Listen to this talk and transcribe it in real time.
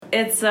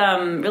it's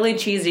really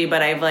cheesy,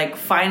 but I've like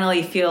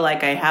finally feel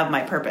like I have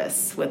my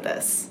purpose with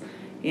this.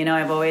 You know,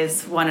 I've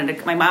always wanted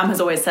to, my mom has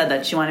always said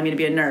that she wanted me to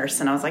be a nurse,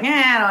 and I was like,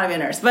 I don't want to be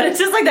a nurse. But it's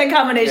just like that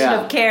combination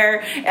of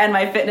care and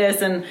my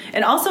fitness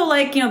and also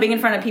like, you know, being in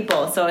front of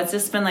people. So it's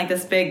just been like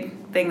this big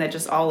thing that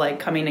just all like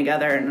coming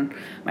together, and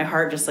my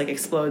heart just like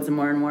explodes the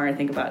more and more I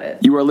think about it.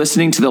 You are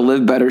listening to the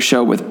Live Better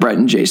Show with Brett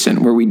and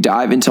Jason, where we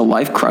dive into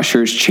life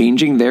crushers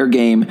changing their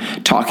game,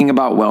 talking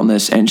about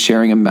wellness, and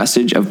sharing a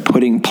message of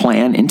putting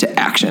plan into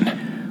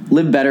action.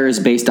 Live Better is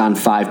based on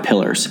 5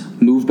 pillars: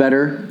 move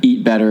better,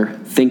 eat better,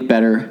 think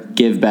better,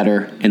 give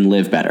better, and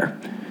live better.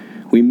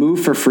 We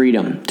move for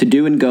freedom to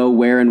do and go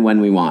where and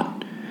when we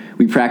want.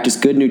 We practice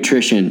good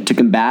nutrition to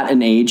combat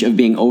an age of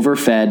being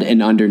overfed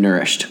and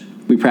undernourished.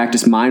 We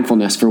practice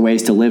mindfulness for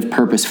ways to live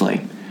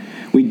purposefully.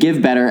 We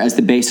give better as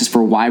the basis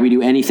for why we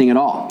do anything at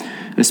all,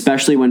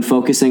 especially when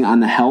focusing on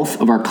the health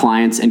of our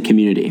clients and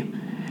community.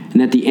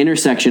 And at the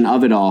intersection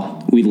of it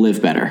all, we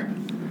live better.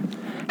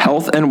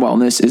 Health and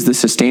wellness is the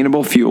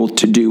sustainable fuel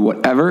to do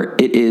whatever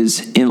it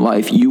is in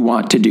life you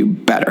want to do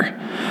better.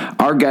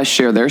 Our guests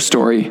share their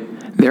story,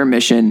 their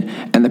mission,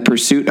 and the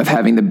pursuit of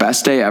having the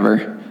best day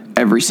ever,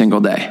 every single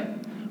day.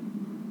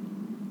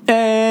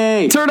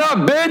 Hey! Turn up,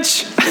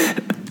 bitch!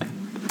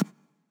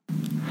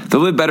 The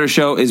Live Better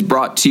Show is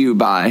brought to you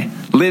by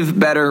Live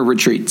Better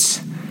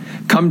Retreats.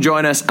 Come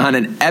join us on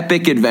an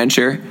epic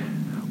adventure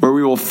where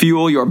we will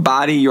fuel your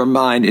body, your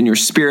mind, and your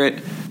spirit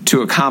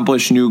to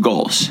accomplish new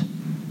goals.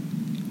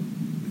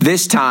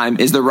 This time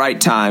is the right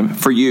time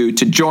for you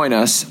to join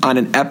us on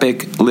an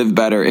epic Live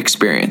Better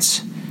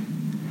experience.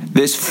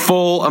 This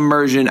full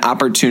immersion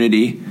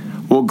opportunity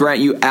will grant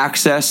you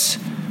access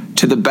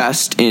to the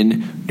best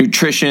in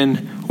nutrition,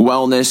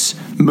 wellness,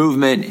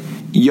 movement,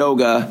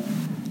 yoga,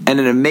 and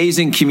an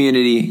amazing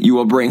community you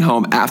will bring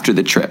home after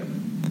the trip.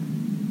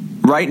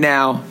 Right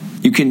now,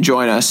 you can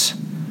join us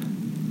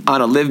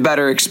on a Live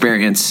Better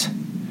experience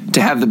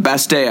to have the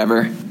best day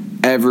ever,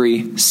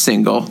 every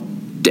single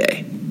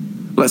day.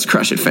 Let's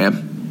crush it,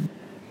 fam.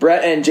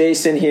 Brett and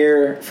Jason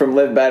here from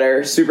Live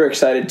Better. Super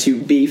excited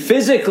to be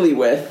physically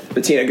with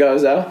Bettina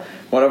Gozo,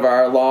 one of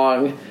our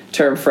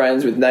long-term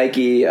friends with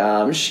Nike.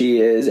 She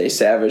is a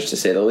savage, to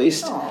say the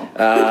least. We'd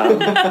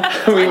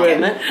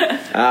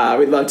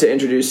love to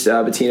introduce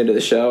Bettina to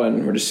the show,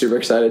 and we're just super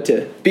excited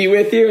to be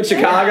with you in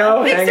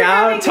Chicago, hang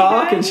out,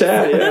 talk, and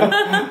chat.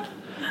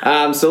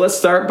 Yeah. So let's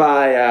start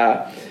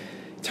by...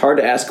 it's hard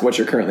to ask what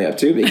you're currently up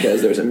to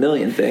because there's a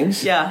million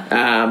things.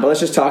 But let's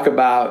just talk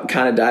about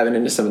kind of diving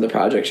into some of the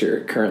projects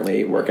you're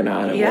currently working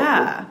on, and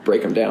we'll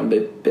break them down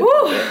bit by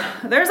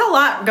bit. There's a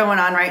lot going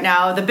on right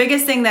now. The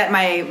biggest thing that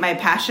my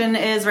passion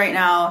is right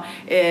now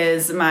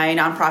is my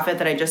nonprofit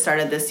that I just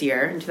started this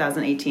year in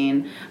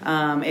 2018.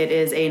 It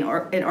is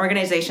an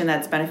organization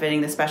that's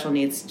benefiting the special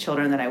needs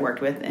children that I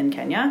worked with in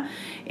Kenya.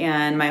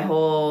 And my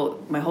whole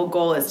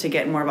goal is to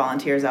get more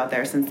volunteers out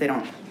there, since they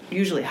don't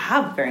usually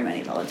have very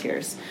many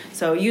volunteers.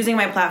 So using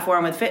my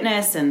platform with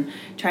fitness and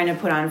trying to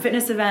put on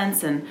fitness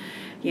events and,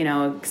 you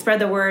know, spread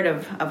the word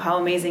of how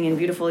amazing and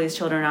beautiful these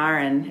children are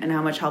and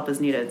how much help is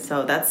needed.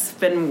 So that's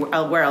been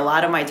where a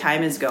lot of my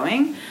time is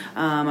going.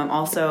 I'm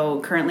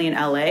also currently in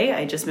LA.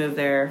 I just moved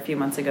there a few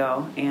months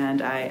ago,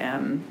 and I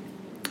am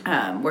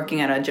working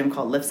at a gym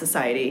called Lift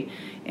Society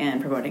and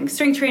promoting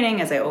strength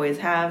training, as I always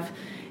have.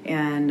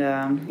 And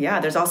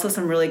there's also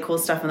some really cool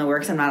stuff in the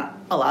works I'm not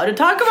allowed to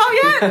talk about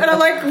yet, and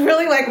I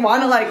really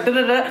want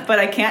to but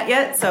I can't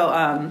yet. So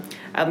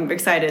I'm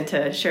excited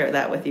to share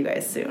that with you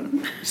guys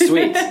soon.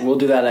 Sweet, we'll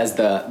do that as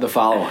the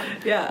follow-on.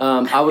 Yeah.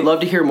 I would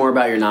love to hear more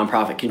about your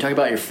nonprofit. Can you talk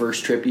about your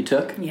first trip you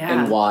took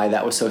and why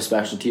that was so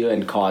special to you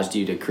and caused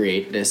you to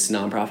create this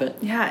nonprofit?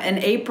 Yeah, in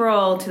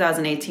April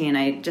 2018,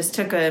 I just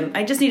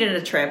needed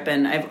a trip,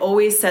 and I've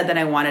always said that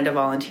I wanted to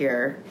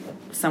volunteer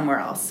somewhere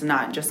else,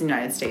 not just in the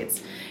United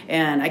States.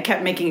 And I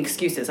kept making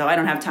excuses. Oh, I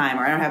don't have time,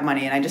 or I don't have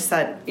money. And I just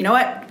said, you know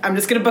what? I'm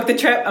just going to book the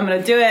trip. I'm going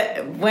to do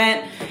it.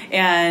 Went.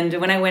 And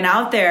when I went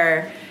out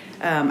there,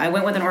 I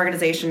went with an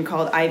organization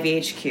called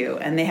IVHQ.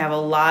 And they have a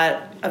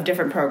lot of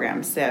different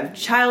programs. They have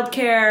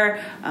childcare.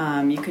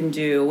 You can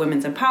do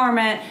women's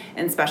empowerment.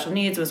 And special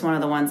needs was one of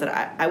the ones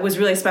that I was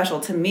really special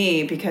to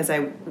me, because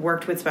I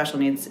worked with special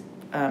needs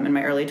in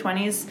my early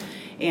 20s.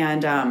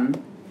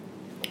 And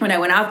when I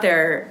went out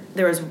there,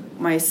 there was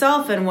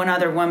myself and one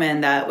other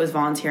woman that was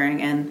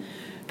volunteering, and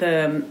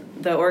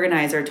the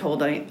organizer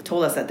told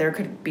us that there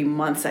could be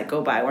months that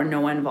go by where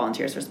no one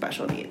volunteers for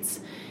special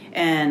needs.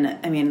 And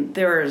I mean,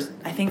 there was,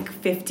 I think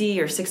 50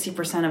 or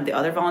 60% of the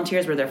other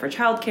volunteers were there for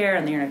childcare,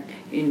 and they're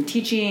in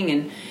teaching,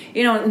 and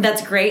you know,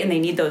 that's great, and they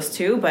need those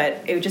too.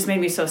 But it just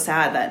made me so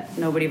sad that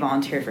nobody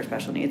volunteered for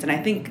special needs. And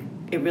I think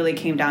it really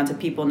came down to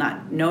people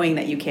not knowing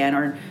that you can,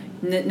 or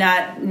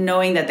not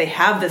knowing that they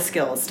have the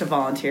skills to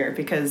volunteer,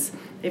 because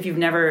if you've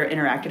never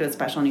interacted with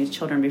special needs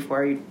children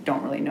before, you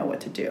don't really know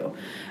what to do.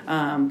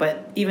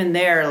 But even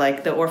there,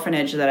 like the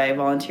orphanage that I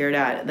volunteered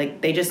at,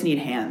 like they just need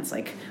hands.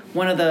 Like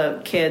one of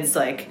the kids,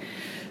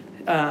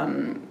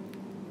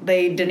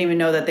 they didn't even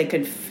know that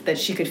that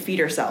she could feed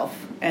herself,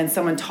 and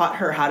someone taught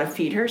her how to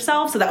feed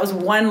herself. So that was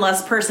one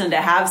less person to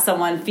have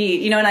someone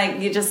feed,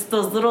 and you just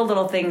those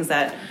little things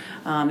that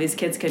these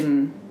kids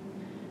can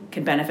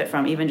benefit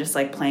from, even just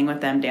like playing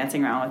with them,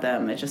 dancing around with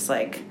them. It's just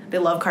like they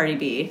love Cardi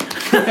B.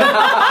 Like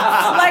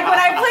when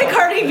I play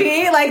Cardi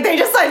B, like they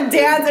just like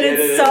dance, and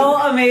it's so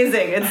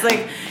amazing. It's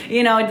like,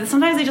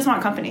 sometimes they just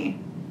want company.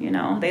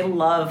 They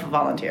love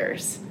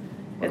volunteers.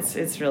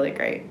 It's really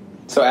great.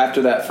 So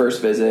after that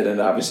first visit,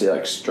 and obviously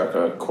like struck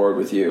a chord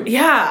with you.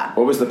 Yeah.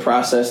 What was the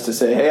process to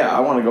say, hey, I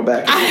want to go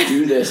back and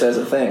do this as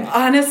a thing?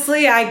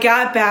 Honestly, I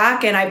got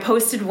back and I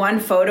posted one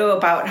photo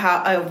about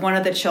how one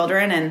of the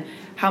children and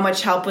how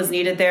much help was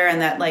needed there,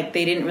 and that like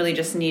they didn't really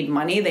just need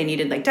money, they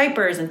needed like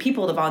diapers and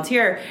people to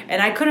volunteer.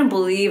 And I couldn't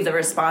believe the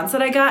response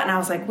that I got, and I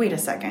was like, wait a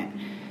second.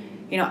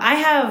 I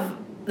have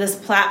this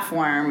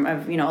platform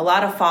of, a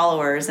lot of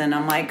followers, and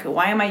I'm like,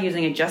 why am I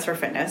using it just for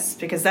fitness?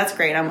 Because that's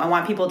great. I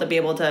want people to be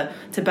able to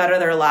better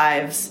their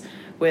lives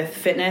with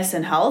fitness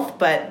and health,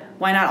 but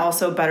why not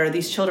also better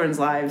these children's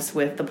lives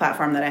with the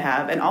platform that I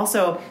have? And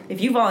also,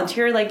 if you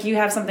volunteer, like you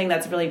have something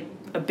that's really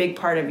a big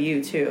part of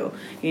you too.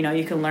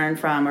 You can learn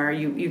from, or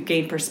you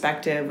gain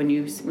perspective when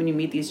you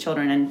meet these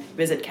children and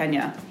visit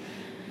Kenya.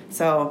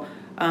 So,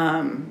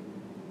 I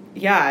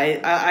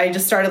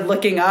just started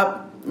looking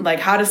up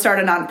like how to start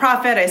a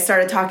nonprofit. I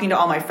started talking to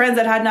all my friends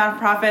that had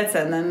nonprofits,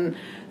 and then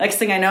next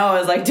thing I know, I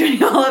was like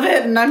doing all of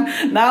it, and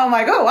I'm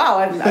like, oh wow,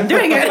 I'm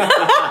doing it.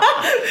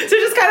 So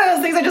just kind of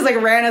those things I just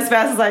like ran as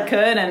fast as I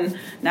could, and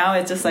now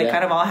it's just like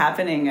kind of all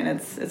happening, and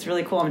it's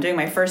really cool. I'm doing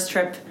my first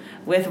trip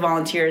with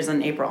volunteers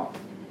in April.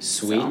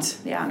 Sweet. So,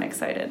 yeah, I'm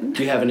excited.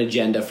 Do you have an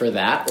agenda for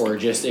that, or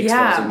just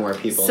exposing more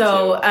people?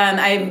 So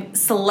I'm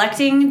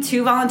selecting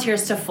 2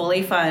 volunteers to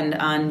fully fund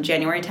on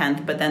January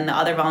 10th, but then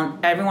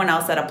everyone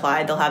else that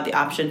applied, they'll have the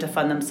option to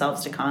fund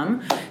themselves to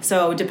come.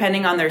 So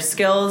depending on their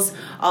skills,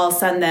 I'll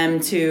send them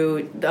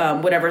to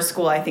whatever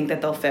school I think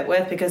that they'll fit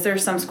with, because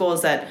there's some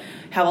schools that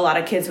have a lot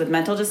of kids with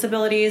mental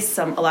disabilities,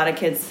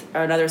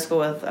 another school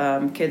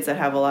with kids that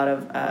have a lot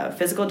of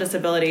physical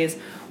disabilities.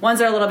 Ones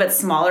that are a little bit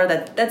smaller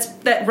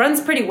that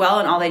runs pretty well,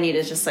 and all they need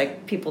is just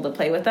like people to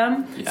play with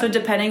them. Yeah. So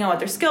depending on what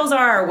their skills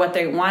are or what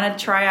they want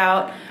to try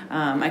out,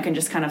 I can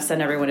just kind of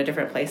send everyone to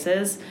different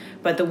places.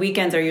 But the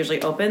weekends are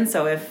usually open,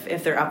 so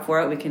if they're up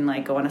for it, we can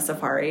like go on a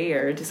safari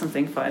or do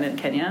something fun in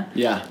Kenya.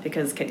 Yeah,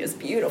 because Kenya's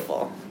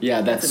beautiful.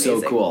 Yeah, that's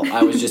so cool.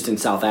 I was just in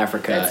South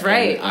Africa that's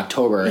right. in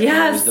October. Yes.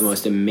 And it was the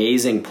most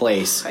amazing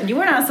place. And you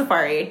went on a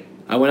safari.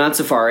 I went on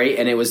safari,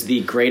 and it was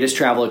the greatest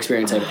travel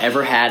experience I've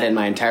ever had in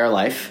my entire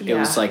life. Yeah. It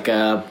was like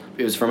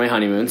it was for my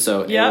honeymoon,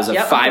 so it was a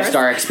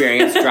 5-star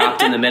experience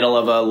dropped in the middle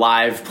of a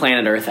live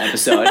Planet Earth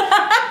episode.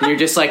 And you're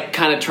just like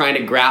kind of trying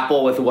to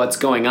grapple with what's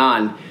going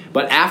on.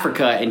 But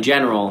Africa in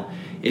general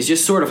is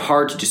just sort of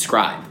hard to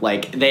describe.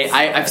 Like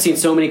I've seen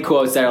so many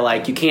quotes that are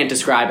like, you can't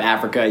describe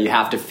Africa, you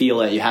have to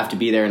feel it, you have to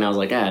be there. And I was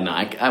like, no,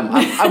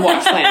 I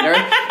watched Planet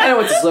Earth. I know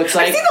what this looks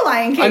like. I've seen The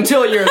Lion King.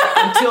 Until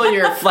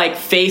you're like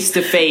face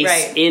to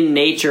face in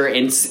nature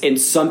in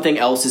something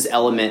else's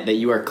element that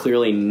you are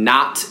clearly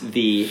not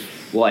the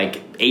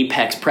like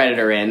apex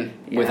predator in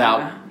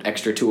without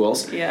extra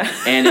tools. Yeah.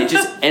 And it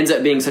just ends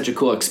up being such a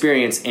cool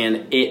experience,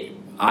 and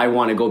I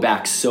want to go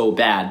back so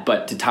bad.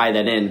 But to tie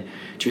that in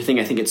to your thing,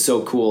 I think it's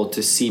so cool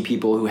to see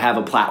people who have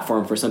a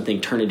platform for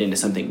something turn it into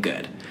something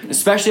good,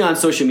 especially on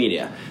social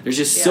media. There's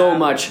just so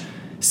much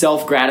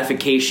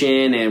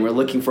self-gratification, and we're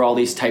looking for all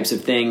these types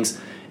of things.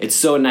 It's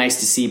so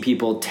nice to see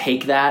people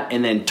take that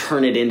and then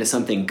turn it into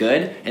something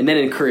good, and then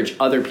encourage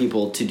other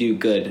people to do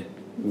good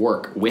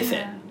work with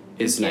it.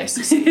 It's nice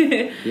to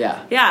see.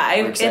 Yeah.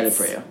 I'm excited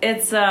for you.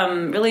 It's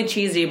really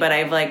cheesy, but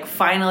I've like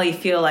finally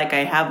feel like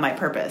I have my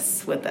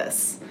purpose with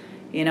this.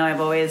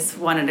 I've always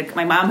wanted to.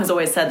 My mom has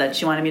always said that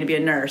she wanted me to be a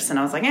nurse, and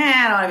I was like,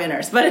 I don't want to be a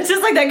nurse. But it's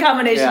just like that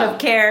combination of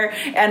care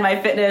and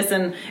my fitness,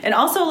 and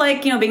also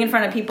like being in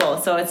front of people.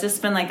 So it's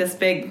just been like this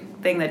big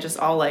thing that just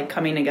all like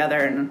coming together,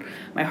 and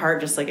my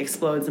heart just like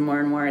explodes the more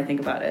and more I think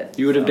about it.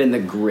 You would have been the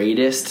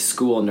greatest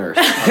school nurse.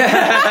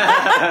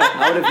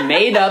 I would have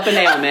made up an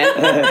ailment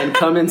and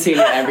come and see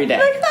you every day.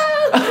 Like,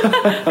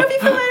 hope you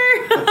feel better.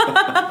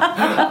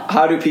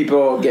 How do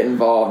people get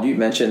involved? You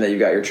mentioned that you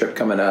got your trip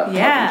coming up.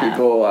 Yeah. How can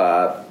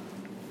people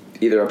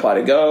either apply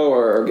to go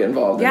or get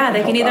involved? Yeah,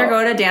 they can either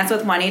go to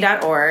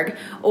dancewithmoney.org,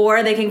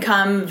 or they can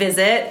come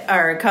visit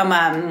or come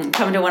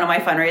to one of my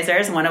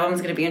fundraisers. One of them is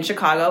going to be in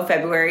Chicago,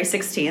 February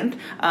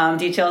 16th.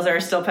 Details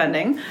are still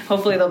pending.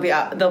 Hopefully they'll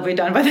be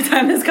done by the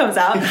time this comes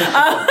out.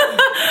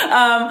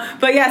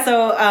 But yeah,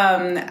 so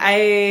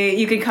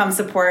you can come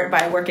support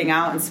by working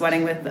out and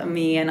sweating with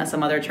me and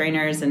some other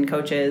trainers and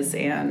coaches,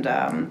 and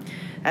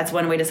that's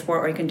one way to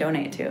support, or you can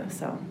donate too.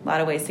 So a lot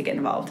of ways to get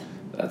involved.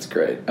 That's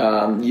great.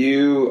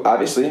 You,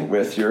 obviously,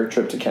 with your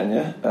trip to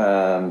Kenya,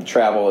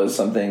 travel is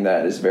something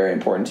that is very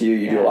important to you.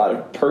 You do a lot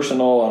of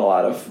personal and a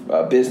lot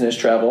of business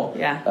travel.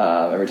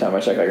 Yeah. Every time I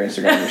check out your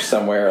Instagram, you're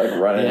somewhere like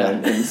running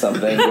in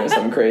something, doing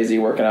something crazy,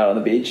 working out on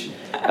the beach.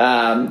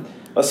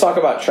 Let's talk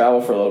about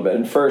travel for a little bit.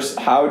 And first,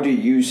 how do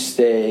you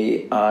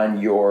stay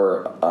on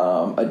your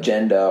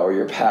agenda or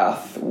your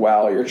path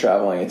while you're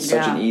traveling? It's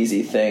such an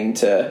easy thing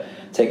to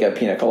take a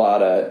pina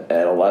colada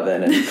at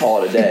 11 and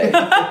call it a day.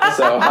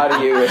 So how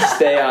do you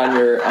stay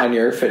on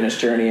your fitness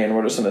journey, and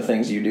what are some of the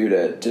things you do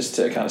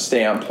to kind of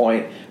stay on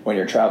point when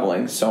you're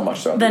traveling so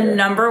much throughout the year? The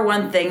number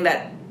one thing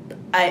that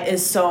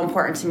is so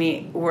important to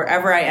me,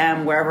 wherever I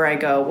am, wherever I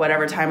go,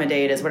 whatever time of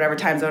day it is, whatever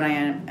time zone I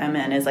am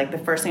in, is like the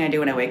first thing I do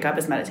when I wake up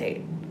is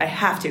meditate. I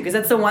have to, because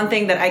that's the one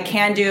thing that I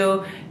can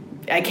do.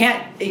 I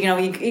can't,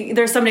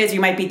 there's some days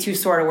you might be too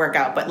sore to work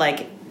out, but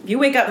like if you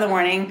wake up in the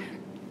morning,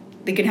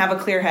 you can have a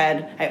clear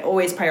head. I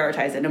always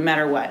prioritize it no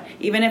matter what.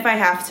 Even if I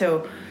have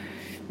to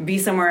be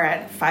somewhere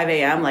at 5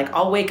 a.m., like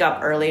I'll wake up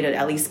early to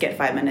at least get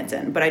 5 minutes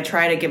in, but I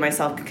try to give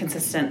myself a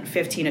consistent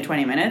 15 to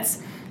 20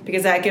 minutes,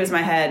 because that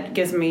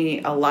gives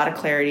me a lot of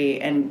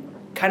clarity and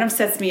kind of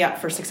sets me up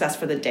for success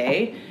for the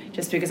day,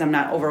 just because I'm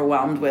not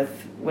overwhelmed with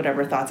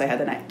whatever thoughts I had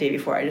the day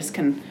before. I just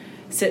can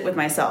sit with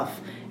myself.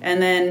 And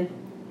then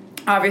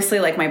obviously,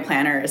 like, my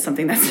planner is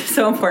something that's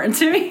so important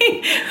to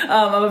me.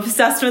 I'm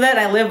obsessed with it.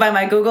 I live by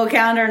my Google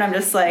Calendar, and I'm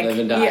just like, live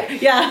and die.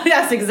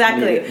 Yes,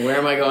 exactly. Where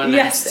am I going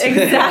next?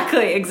 Yes,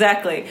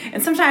 exactly.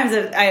 And sometimes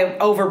I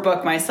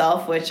overbook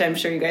myself, which I'm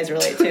sure you guys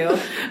relate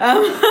to.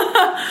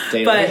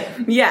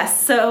 But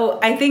yes, so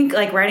I think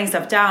like writing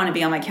stuff down and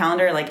being on my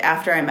calendar, like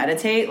after I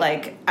meditate,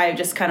 like I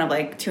just kind of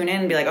like tune in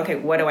and be like, okay,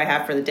 what do I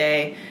have for the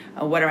day?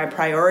 What are my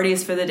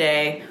priorities for the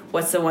day?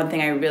 What's the one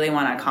thing I really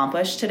want to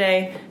accomplish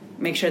today?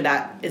 Make sure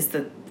that is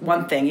the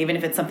one thing, even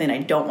if it's something I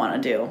don't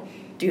want to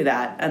do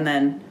that. And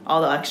then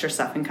all the extra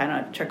stuff can kind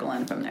of trickle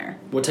in from there.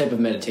 What type of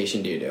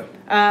meditation do you do?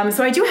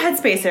 So I do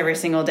Headspace every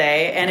single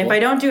day. And if I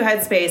don't do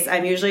Headspace,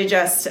 I'm usually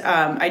just,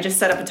 I just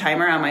set up a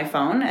timer on my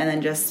phone and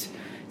then just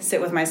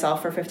sit with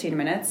myself for 15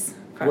 minutes.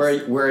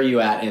 Where are you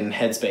at in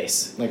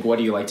Headspace? Like, what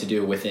do you like to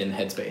do within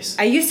Headspace?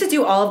 I used to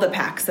do all of the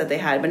packs that they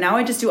had, but now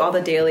I just do all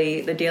the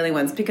daily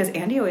ones, because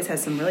Andy always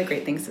has some really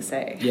great things to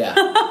say. Yeah.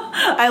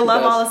 I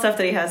love all the stuff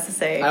that he has to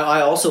say.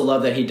 I also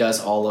love that he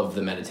does all of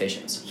the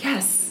meditations.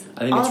 Yes.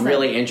 I think it's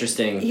really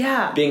interesting.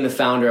 Yeah. Being the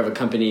founder of a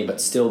company,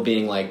 but still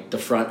being like the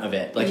front of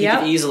it. Like, he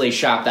could easily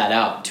shop that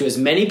out to as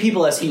many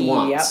people as he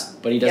wants,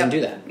 but he doesn't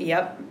do that.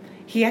 Yep.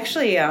 He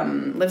actually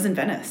lives in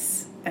Venice.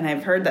 And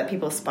I've heard that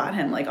people spot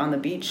him like on the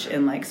beach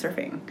and like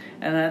surfing,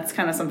 and that's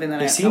kind of something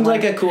that it seems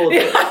like a cool.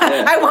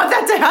 I want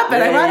that to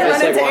happen. I want to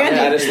run into Andy.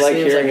 I just like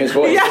hearing his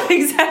voice. Yeah,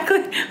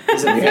 exactly.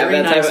 He's a you have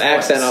that type of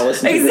accent, I'll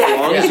listen to it as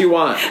long as you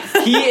want.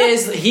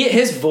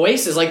 His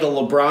voice is like the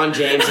LeBron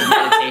James of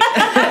meditation.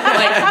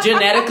 Like,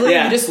 genetically,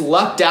 you just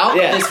lucked out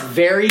with this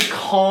very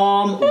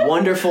calm,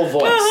 wonderful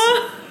voice.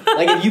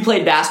 Like, if you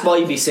played basketball,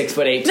 you'd be 6'8",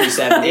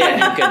 270,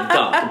 and you could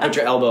dunk and put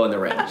your elbow in the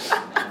rim.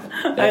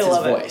 That's his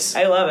voice.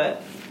 I love it.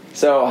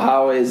 So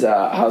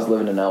how's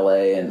living in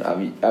LA? And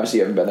obviously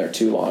you haven't been there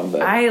too long,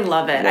 but I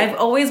love it. I've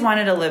always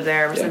wanted to live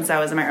there ever since I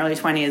was in my early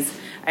 20s.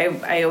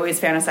 I always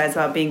fantasized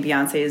about being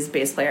Beyonce's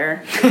bass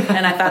player,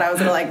 and I thought I was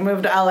gonna like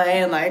move to LA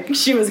and like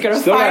she was gonna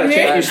find me. I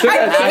think it's still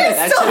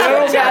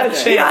got to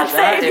change.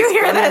 Beyonce, if you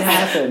hear this,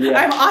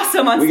 I'm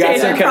awesome on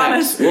stage. I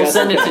promise. We'll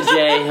send it to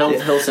Jay.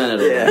 He'll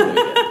send it over.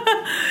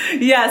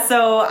 Yeah,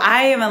 so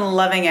I am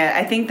loving it.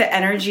 I think the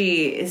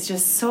energy is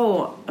just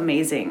so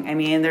amazing. I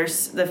mean, the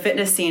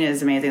fitness scene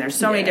is amazing. There's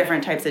so many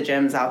different types of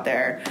gyms out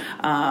there.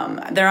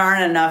 There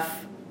aren't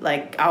enough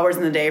like hours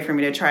in the day for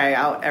me to try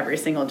out every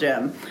single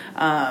gym.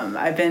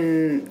 I've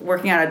been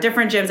working out at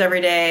different gyms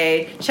every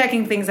day,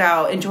 checking things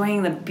out,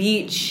 enjoying the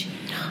beach.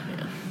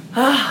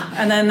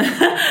 And then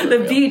the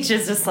beach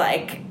is just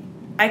like,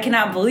 I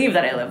cannot believe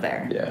that I live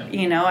there. Yeah.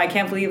 You know, I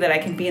can't believe that I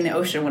can be in the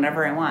ocean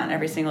whenever I want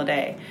every single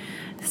day.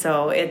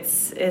 So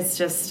it's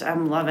just,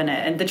 I'm loving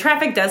it. And the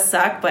traffic does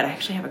suck, but I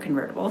actually have a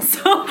convertible. So,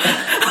 so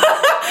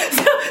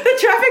the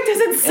traffic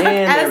doesn't suck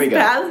as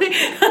badly.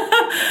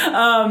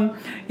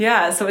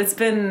 So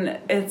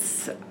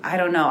it's I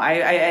don't know.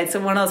 It's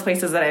one of those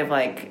places that I've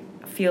like,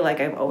 feel like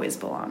I've always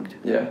belonged.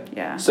 Yeah.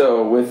 Yeah.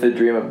 So with the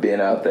dream of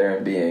being out there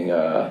and being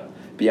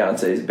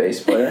Beyonce's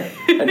bass player,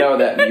 I know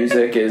that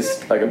music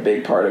is like a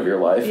big part of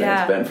your life, and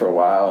it's been for a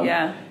while.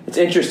 And it's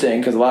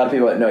interesting because a lot of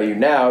people that know you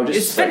now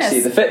just like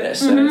see the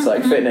fitness, and it's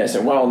like fitness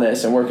and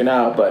wellness and working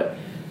out. But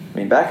I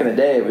mean, back in the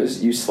day, it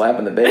was you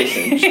slapping the bass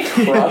and just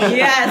crushing.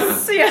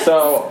 Yes.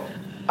 So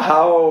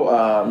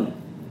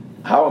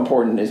how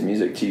important is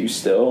music to you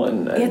still?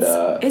 And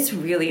it's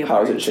really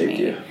important. How has it shaped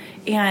you?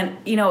 And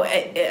you know,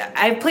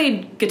 I've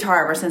played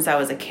guitar ever since I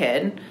was a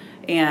kid,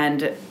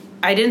 and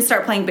I didn't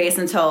start playing bass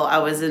until I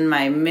was in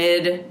my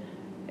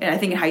I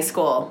think in high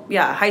school.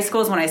 Yeah, high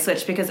school is when I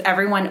switched because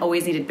everyone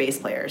always needed bass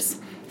players.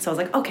 So I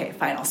was like, okay,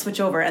 fine, I'll switch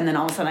over. And then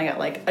all of a sudden I got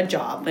like a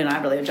job. And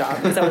not really a job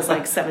because I was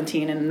like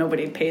 17 and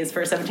nobody pays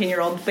for a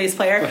 17-year-old bass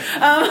player.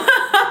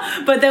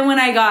 But then when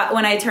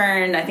I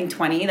turned, I think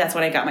 20, that's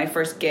when I got my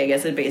first gig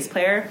as a bass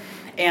player.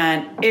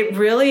 And it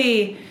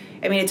really,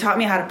 it taught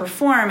me how to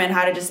perform and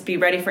how to just be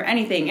ready for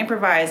anything,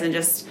 improvise, and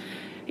just,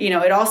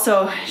 it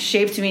also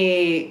shaped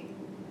me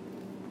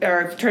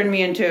or turned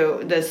me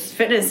into this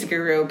fitness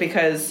guru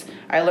because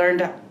I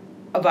learned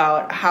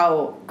about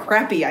how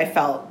crappy I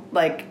felt,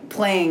 like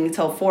playing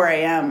till 4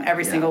 a.m.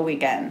 every single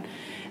weekend.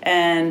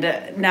 And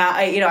now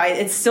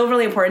it's still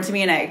really important to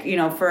me.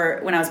 And for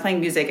when I was playing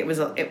music, it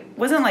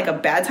wasn't like a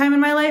bad time in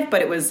my life,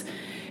 but it was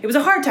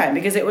a hard time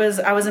because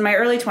I was in my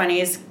early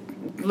 20s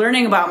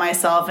learning about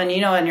myself. And in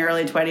your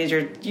early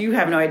 20s, you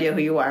have no idea who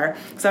you are.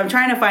 So I'm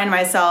trying to find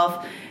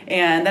myself.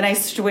 And then I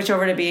switch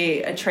over to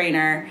be a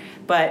trainer.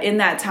 But in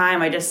that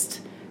time, I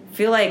just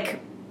feel like,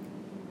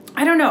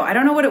 I don't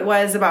know what it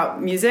was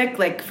about music.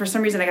 Like, for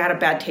some reason, I got a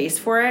bad taste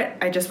for it.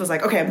 I just was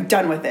like, okay, I'm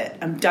done with it.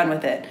 And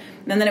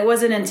then it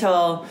wasn't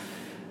until,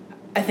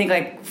 I think,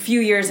 like, a few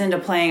years into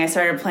playing, I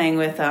started playing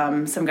with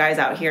some guys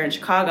out here in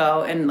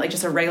Chicago, and, like,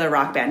 just a regular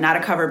rock band, not a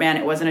cover band.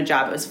 It wasn't a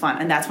job. It was fun.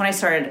 And that's when I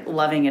started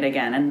loving it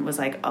again and was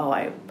like, oh,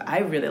 I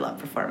really love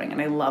performing,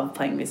 and I love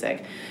playing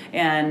music.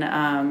 And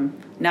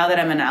now that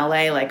I'm in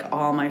LA, like,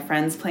 all my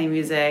friends play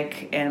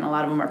music, and a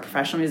lot of them are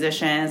professional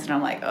musicians, and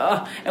I'm like,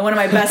 oh. And one of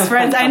my best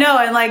friends, I know,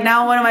 and, like,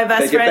 now one of my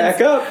best friends,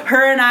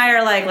 her and I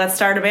are like, let's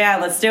start a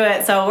band, let's do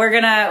it. So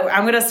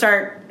I'm going to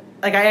start,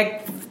 like,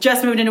 I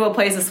just moved into a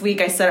place this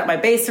week. I set up my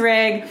bass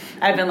rig.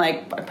 I've been,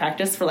 like, I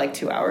practiced for like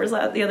 2 hours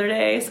the other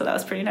day, so that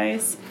was pretty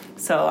nice.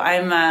 So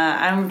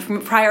I'm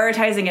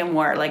prioritizing it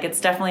more. Like, it's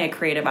definitely a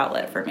creative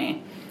outlet for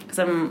me because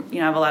I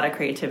have a lot of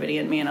creativity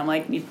in me, and I'm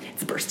like,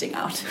 it's bursting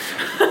out.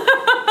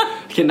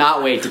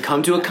 Cannot wait to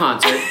come to a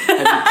concert, have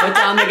you put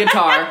down the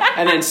guitar,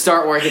 and then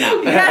start working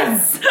out.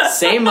 Yes.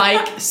 Same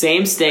mic,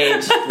 same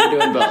stage. We're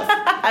doing both.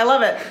 I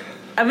love it.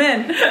 I'm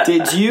in.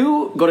 Did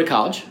you go to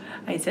college?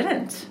 I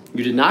didn't.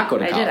 You did not go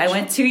to college? I did. I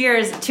went 2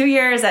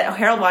 years at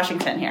Harold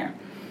Washington here.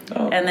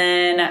 Oh. And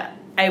then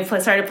I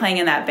started playing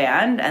in that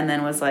band, and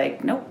then was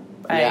like, nope,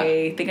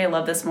 I think I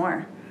love this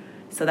more.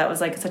 So that was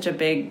like such a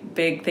big,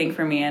 big thing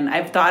for me. And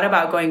I've thought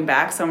about going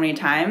back so many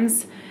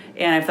times,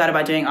 and I've thought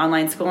about doing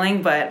online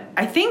schooling, but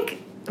I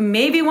think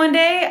maybe one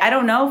day, I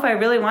don't know if I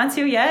really want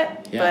to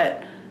yet,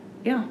 but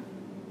yeah.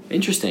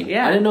 Interesting.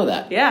 Yeah. I didn't know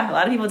that. Yeah, a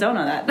lot of people don't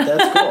know that.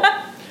 That's cool.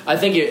 I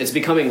think it's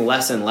becoming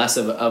less and less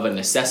of a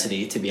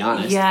necessity, to be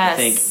honest. Yes. I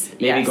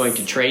think maybe going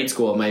to trade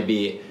school might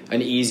be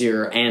an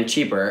easier and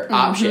cheaper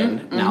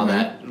option now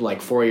that,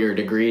 like, 4-year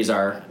degrees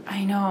are...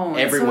 I know.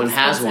 Everyone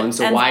has one,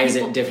 so why is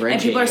it differentiate?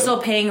 And people are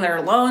still paying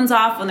their loans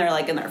off when they're,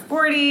 like, in their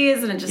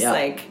 40s, and it's just,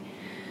 like...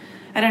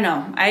 I don't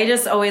know. I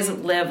just always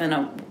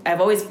I've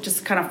always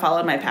just kind of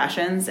followed my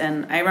passions,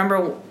 and I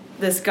remember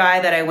this guy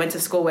that I went to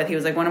school with, he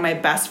was, like, one of my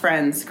best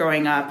friends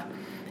growing up,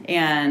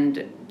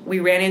 and... we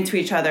ran into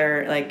each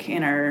other like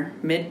in our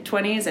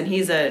mid-20s, and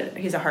he's a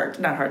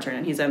not heart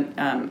surgeon, he's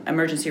a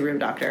emergency room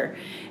doctor,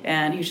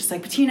 and he was just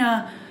like,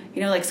 Bettina,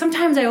 like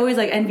sometimes I always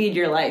like envied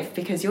your life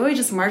because you always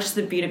just march to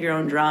the beat of your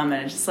own drum,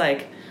 and it's just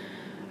like,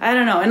 I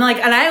don't know, and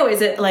I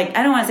always like,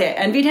 I don't want to say I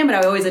envied him, but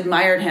I always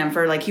admired him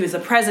for, like, he was the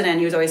president,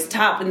 he was always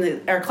top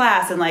in our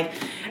class, and like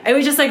it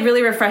was just like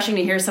really refreshing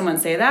to hear someone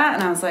say that,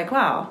 and I was like,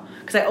 wow,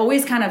 because I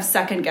always kind of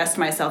second guessed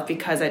myself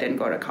because I didn't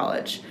go to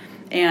college,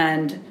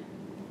 and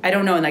I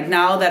don't know, and like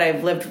now that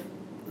I've lived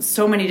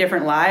so many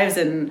different lives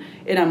and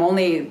I'm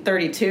only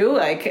 32,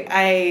 like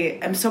I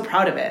am so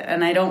proud of it,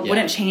 and I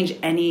wouldn't change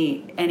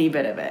any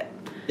bit of it.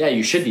 Yeah,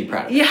 you should be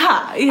proud of it. Yeah.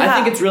 I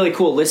think it's really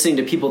cool listening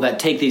to people that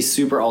take these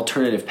super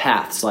alternative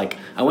paths. Like,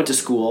 I went to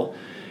school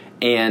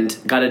and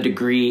got a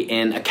degree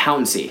in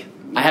accountancy.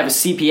 I have a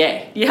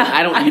CPA. Yeah,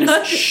 I don't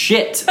use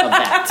shit of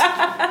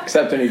that.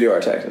 Except when you do our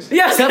taxes.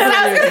 Yeah, except when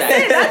I was going to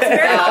say, that's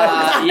very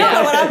I don't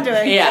know what I'm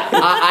doing. Yeah,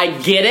 I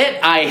get it.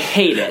 I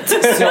hate it.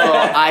 So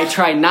I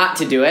try not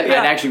to do it.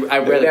 Yeah.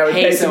 I'd rather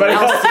pay someone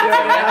else to do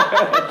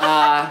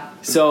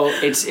it. So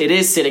it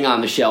is sitting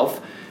on the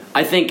shelf.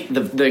 I think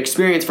the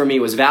experience for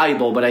me was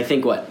valuable, but I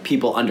think what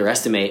people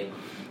underestimate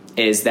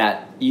is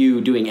that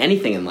you doing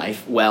anything in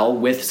life well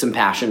with some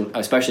passion,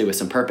 especially with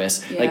some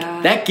purpose, like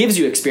that gives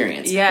you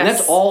experience. Yes. And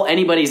that's all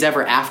anybody's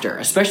ever after,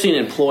 especially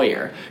an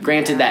employer.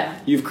 Granted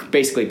that you've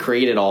basically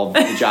created all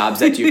the jobs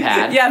that you've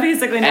had.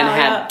 Basically now.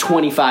 And had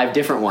 25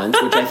 different ones,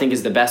 which I think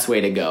is the best way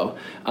to go.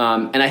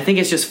 And I think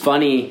it's just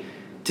funny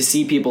to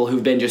see people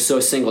who've been just so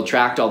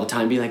single-tracked all the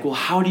time be like, well,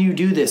 how do you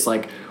do this?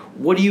 Like,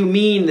 what do you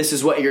mean this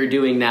is what you're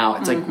doing now?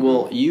 It's like,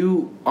 well,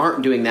 you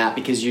aren't doing that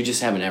because you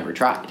just haven't ever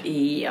tried.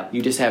 Yep.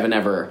 You just haven't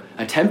ever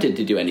attempted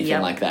to do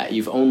anything like that.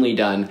 You've only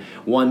done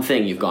one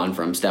thing. You've gone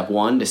from step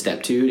 1 to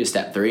step 2 to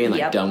step 3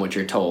 and done what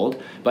you're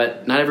told.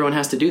 But not everyone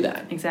has to do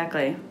that.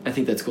 Exactly. I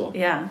think that's cool.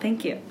 Yeah,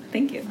 thank you.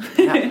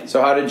 Yeah.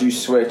 So how did you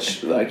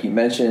switch? Like you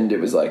mentioned, it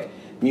was like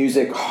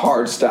music,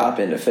 hard stop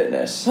into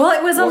fitness. Well,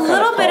 it was a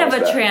little bit of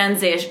a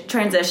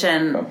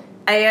transition. Oh.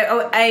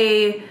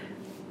 I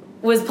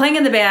was playing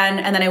in the band,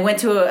 and then I went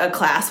to a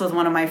class with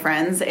one of my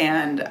friends,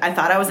 and I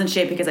thought I was in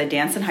shape because I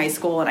danced in high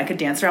school, and I could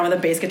dance around with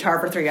a bass guitar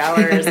for 3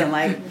 hours and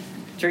like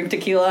drink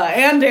tequila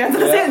and dance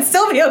and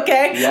still be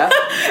okay. Yeah.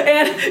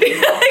 And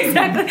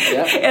exactly.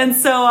 Yeah. And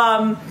so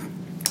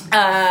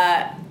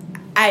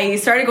I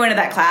started going to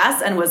that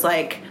class and was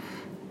like,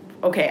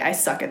 okay, I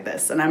suck at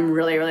this, and I'm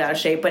really, really out of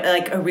shape. But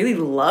like, I really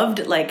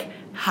loved like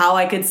how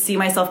I could see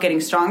myself getting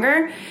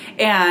stronger.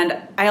 And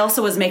I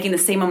also was making the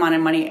same amount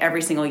of money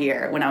every single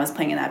year when I was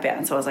playing in that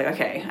band. So I was like,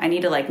 okay, I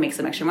need to like make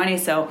some extra money.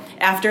 So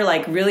after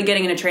like really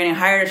getting into training, I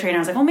hired a trainer. I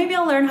was like, well, maybe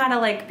I'll learn how to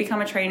like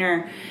become a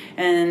trainer.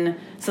 And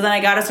so then I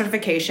got a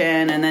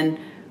certification. And then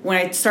when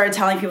I started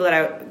telling people that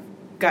I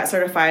got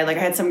certified, like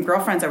I had some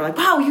girlfriends that were like,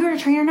 wow, you're a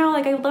trainer now?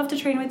 Like I would love to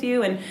train with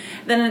you. And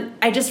then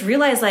I just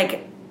realized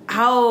like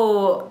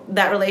how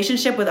that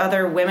relationship with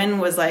other women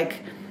was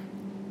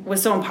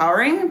so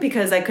empowering,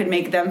 because I could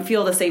make them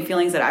feel the same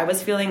feelings that I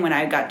was feeling when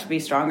I got to be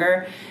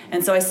stronger.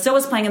 And so I still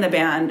was playing in the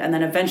band, and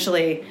then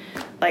eventually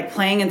like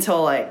playing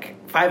until like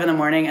 5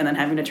 a.m. and then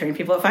having to train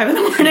people at 5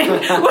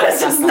 a.m. was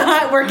just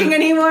not working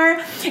anymore.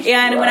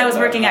 And when I was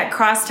working at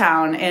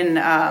Crosstown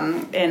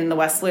in the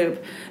West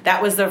Loop,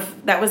 that was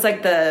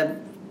like the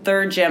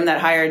third gym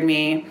that hired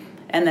me,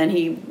 and then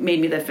he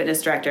made me the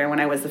fitness director. And when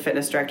I was the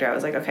fitness director, I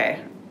was like,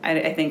 okay,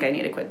 I think I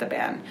need to quit the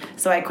band.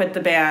 So I quit the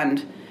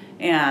band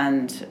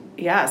and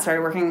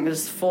started working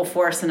just full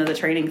force into the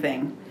training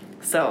thing.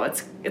 So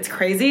it's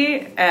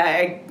crazy.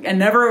 I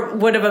never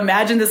would have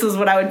imagined this is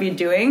what I would be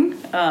doing.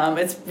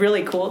 It's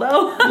really cool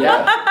though.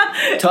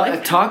 Yeah.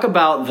 Talk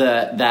about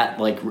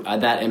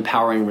that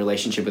empowering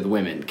relationship with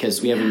women,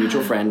 because we have a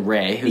mutual friend,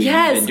 Ray, who you've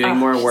been doing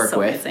more work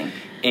with. Amazing.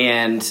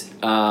 And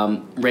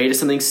Ray does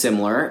something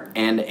similar,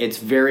 and it's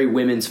very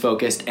women's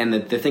focused. And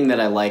the thing that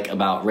I like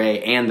about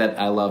Ray and that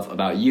I love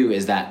about you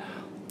is that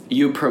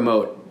you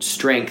promote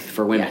strength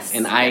for women. Yes,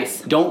 and I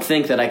don't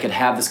think that I could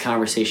have this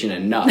conversation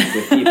enough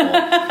with people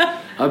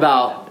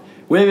about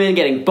women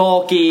getting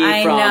bulky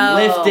from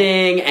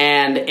lifting,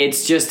 and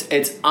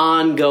it's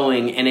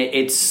ongoing, and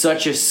it's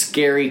such a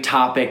scary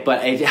topic,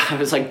 but I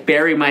was like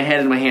burying my head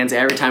in my hands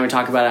every time we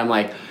talk about it. I'm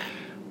like,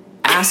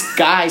 ask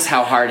guys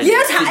how hard it is to do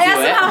it. Yes, ask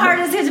them how hard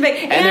it is to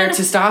make. And their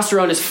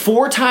testosterone is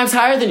 4 times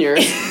higher than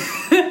yours.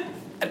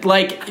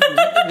 Like,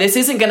 this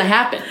isn't going to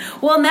happen.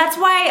 Well, and that's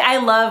why I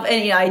love,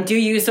 and I do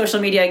use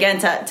social media again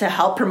to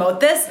help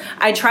promote this.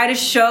 I try to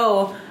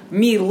show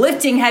me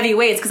lifting heavy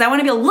weights because I want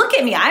to be able to look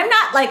at me. I'm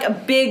not like a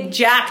big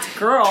jacked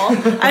girl,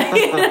 and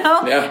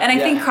I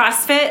think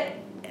CrossFit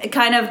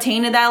kind of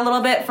tainted that a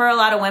little bit for a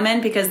lot of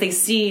women, because they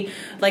see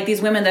like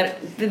these women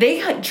that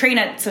they train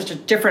at such a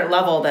different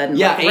level than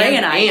Ray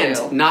and I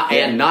do.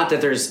 And not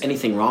that there's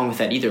anything wrong with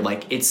that either.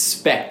 Like, it's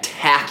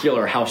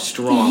spectacular how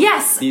strong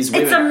these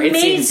women are.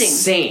 It's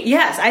insane.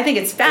 Yes, I think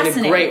it's fascinating.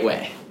 In a great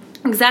way.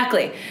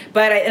 Exactly.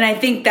 But I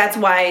think that's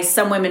why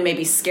some women may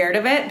be scared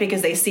of it,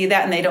 because they see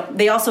that, and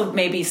they also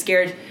may be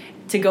scared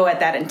to go at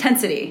that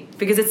intensity,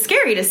 because it's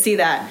scary to see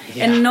that.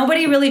 Yeah. And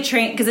nobody really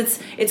train, because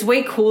it's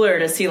way cooler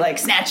to see like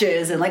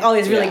snatches and like all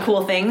these really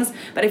cool things.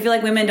 But I feel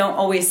like women don't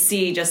always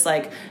see just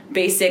like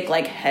basic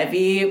like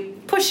heavy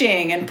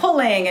pushing and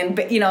pulling and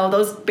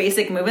those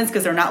basic movements,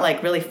 because they're not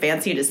like really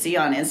fancy to see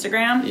on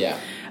Instagram. Yeah.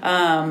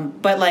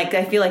 But like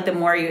I feel like the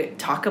more you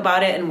talk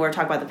about it and more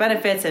talk about the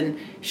benefits and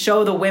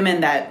show the women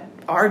that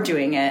are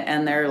doing it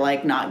and they're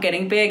like not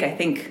getting big, I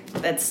think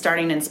that's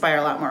starting to inspire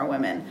a lot more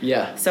women.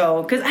 Yeah.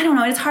 So, because I don't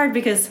know, it's hard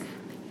because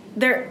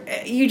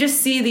you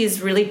just see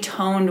these really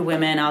toned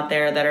women out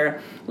there that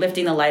are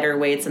lifting the lighter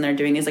weights and they're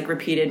doing these like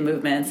repeated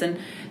movements, and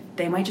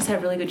they might just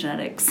have really good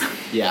genetics.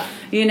 Yeah.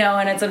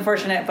 And it's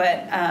unfortunate,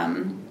 but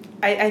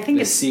I think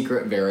the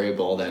secret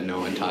variable that no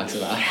one talks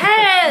about.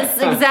 Yes,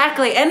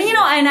 exactly. And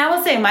and I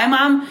will say my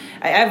mom,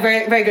 I have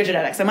very, very good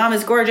genetics. My mom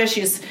is gorgeous.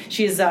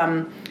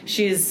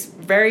 She's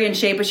very in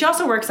shape, but she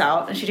also works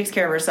out and she takes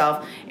care of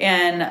herself.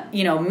 And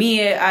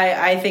me,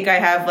 I think I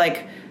have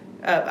like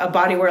a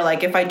body where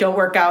like if I don't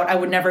work out, I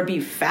would never be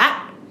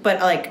fat,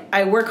 but like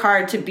I work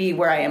hard to be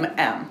where I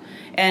am.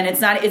 And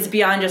it's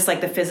beyond just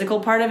like the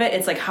physical part of it.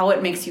 It's like how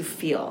it makes you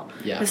feel.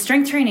 Yeah. The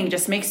strength training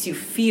just makes you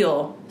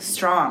feel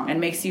strong and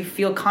makes you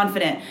feel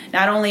confident,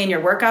 not only in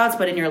your workouts,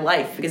 but in your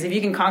life. Because if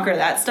you can conquer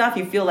that stuff,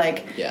 you feel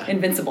like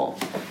invincible.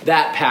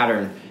 That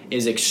pattern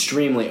is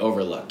extremely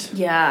overlooked.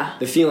 Yeah.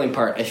 The feeling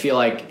part, I feel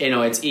like,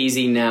 it's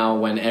easy now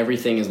when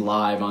everything is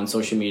live on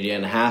social media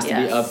and it has to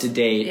be up to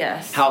date.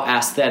 Yes. How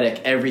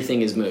aesthetic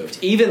everything is moved.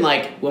 Even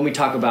like when we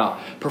talk about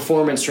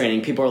performance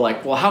training, people are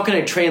like, well, how can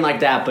I train like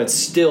that but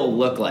still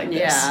look like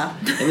this? Yeah.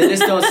 And they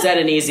just don't set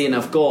an easy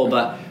enough goal.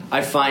 But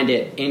I find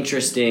it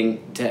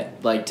interesting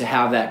to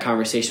have that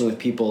conversation with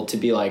people, to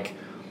be like,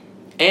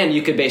 and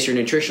you could base your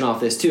nutrition off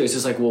this too. It's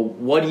just like, well,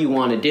 what do you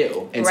want to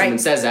do? And someone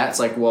says that, it's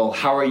like, well,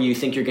 how are you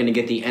think you're going to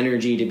get the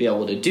energy to be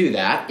able to do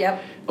that?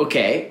 Yep.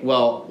 Okay,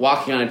 well,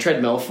 walking on a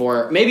treadmill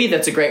maybe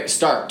that's a great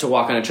start to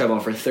walk on a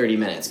treadmill for 30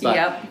 minutes.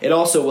 But it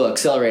also will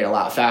accelerate a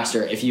lot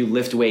faster if you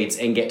lift weights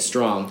and get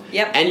strong.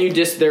 Yep. And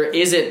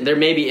there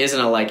maybe isn't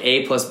a like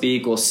A plus B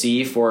equals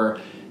C for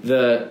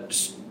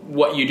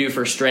what you do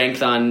for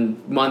strength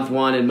on month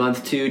 1 and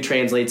month 2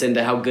 translates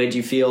into how good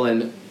you feel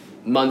in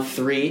month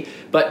 3,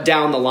 but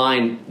down the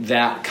line,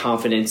 that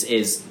confidence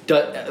is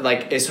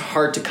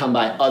hard to come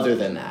by other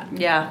than that.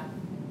 Yeah.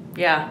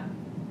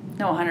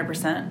 No,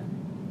 100%.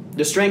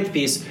 The strength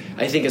piece,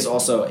 I think, is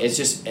also,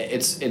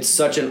 it's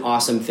such an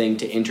awesome thing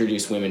to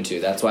introduce women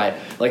to. That's why,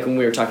 like when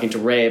we were talking to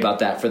Ray about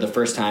that for the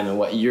first time and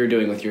what you're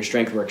doing with your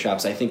strength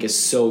workshops, I think is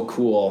so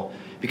cool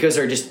because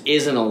there just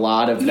isn't a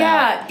lot of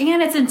that. Yeah,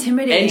 and it's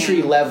intimidating.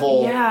 Entry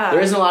level. Yeah.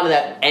 There isn't a lot of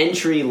that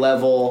entry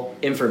level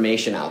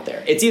information out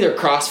there. It's either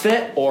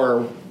CrossFit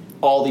or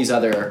all these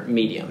other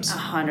mediums.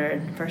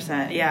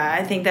 100%. Yeah,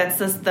 I think that's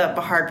just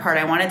the hard part.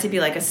 I want it to be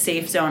like a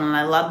safe zone, and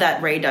I love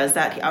that Ray does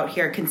that out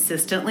here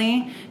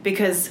consistently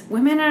because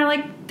women are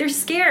like, they're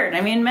scared.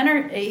 I mean, men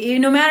are,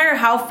 no matter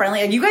how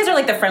friendly, you guys are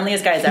like the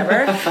friendliest guys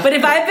ever, but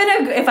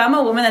if I'm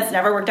a woman that's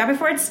never worked out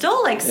before, it's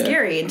still like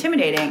scary,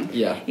 intimidating.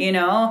 Yeah. You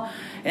know?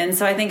 And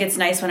so I think it's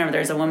nice whenever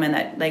there's a woman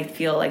that like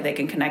feel like they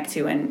can connect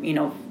to and, you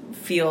know,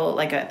 feel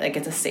like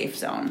it's a safe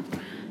zone.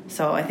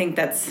 So I think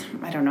that's,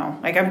 I don't know,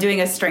 like I'm doing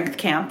a strength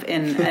camp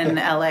in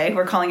LA.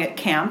 We're calling it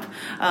camp.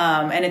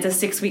 And it's a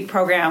 6-week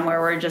program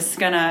where we're just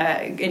going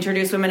to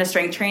introduce women to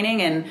strength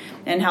training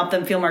and help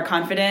them feel more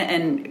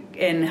confident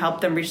and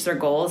help them reach their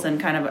goals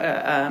and kind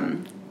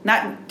of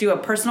not do a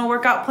personal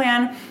workout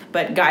plan,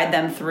 but guide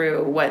them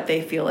through what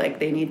they feel like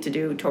they need to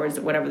do towards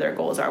whatever their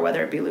goals are,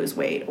 whether it be lose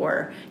weight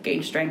or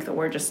gain strength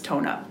or just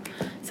tone up.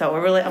 So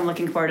I'm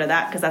looking forward to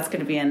that because that's going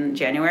to be in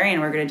January, and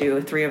we're going to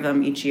do 3 of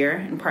them each year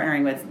and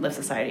partnering with Lift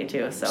Society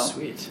too. So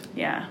sweet.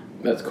 Yeah.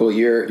 That's cool.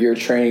 Your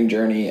training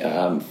journey,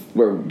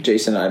 where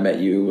Jason and I met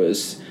you,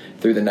 was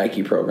through the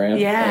Nike program.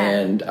 Yeah.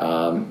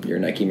 And you're a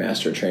Nike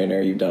master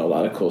trainer. You've done a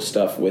lot of cool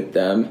stuff with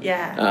them.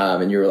 Yeah.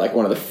 And you were like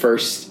one of the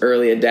first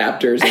early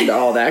adapters into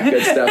all that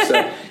good stuff.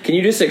 So can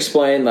you just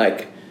explain,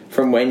 like,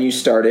 from when you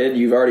started?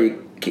 You've already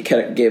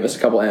gave us a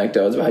couple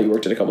anecdotes about how you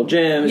worked at a couple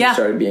gyms. Yeah. You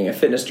started being a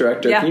fitness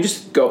director. Yeah. Can you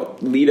just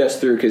lead us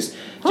through? Because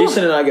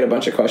Jason and I get a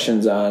bunch of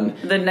questions on,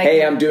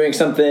 hey, I'm doing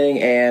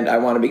something and I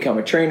want to become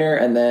a trainer.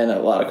 And then a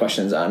lot of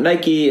questions on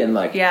Nike and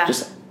like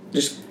just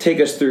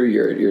take us through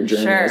your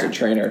journey as a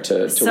trainer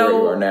to where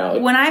you are now.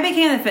 When I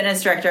became the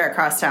fitness director at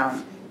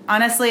Crosstown,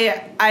 honestly,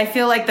 I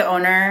feel like the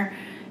owner,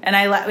 and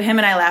him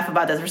and I laugh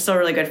about this, we're still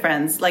really good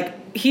friends.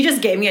 Like, he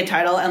just gave me a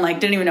title and like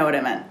didn't even know what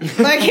it meant.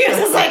 Like, he was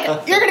just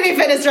like, "You're going to be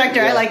fitness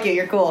director. I like you.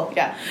 You're cool."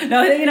 Yeah.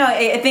 No, you know,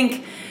 I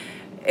think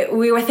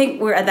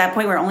we're at that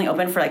point, we're only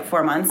open for like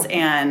 4 months,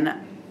 and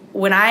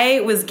when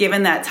I was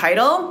given that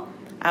title,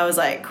 I was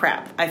like,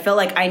 crap. I felt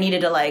like I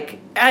needed to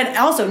and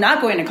also not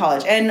going to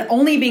college and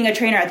only being a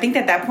trainer. I think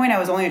at that point I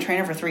was only a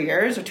trainer for 3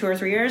 years or 2 or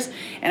 3 years.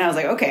 And I was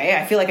like, okay,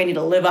 I feel like I need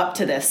to live up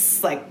to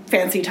this like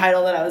fancy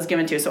title that I was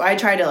given to. So I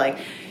tried to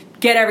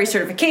get every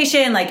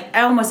certification,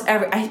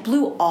 I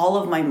blew all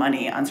of my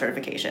money on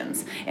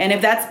certifications. And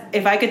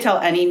if I could tell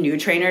any new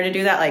trainer to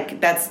do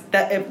that,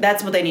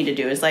 that's what they need to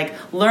do is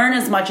learn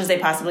as much as they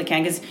possibly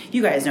can, because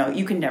you guys know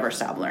you can never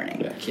stop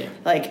learning. Yeah.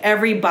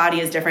 Every body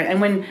is different.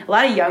 And when a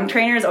lot of young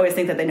trainers always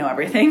think that they know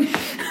everything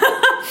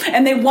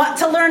and they want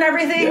to learn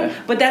everything,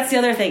 but that's the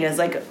other thing is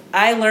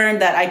I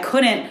learned that I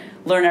couldn't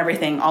learn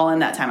everything all in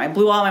that time. I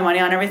blew all my money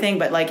on everything,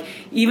 but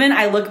even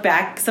I look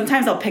back,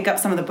 sometimes I'll pick up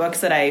some of the books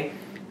that I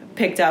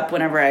picked up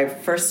whenever I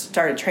first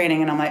started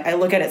training, and I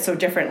look at it so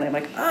differently. I'm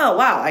like, oh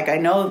wow, I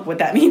know what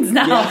that means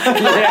now.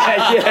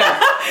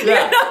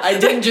 Yeah. I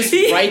didn't just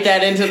write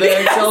that into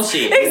the Excel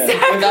sheet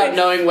without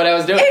knowing what I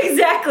was doing.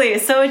 Exactly.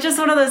 So it's just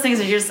one of those things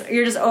that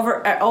you're just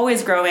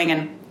always growing.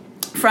 And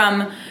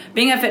from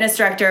being a fitness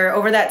director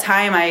over that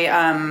time,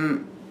 I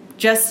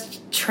just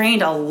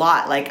trained a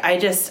lot. I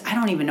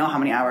don't even know how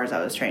many hours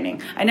I was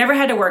training. I never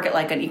had to work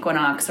at an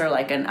Equinox or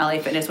an LA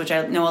Fitness, which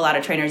I know a lot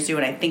of trainers do,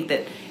 and I think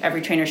that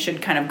every trainer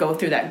should kind of go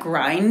through that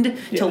grind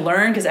to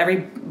learn, because every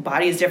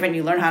body is different.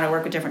 You learn how to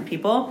work with different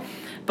people.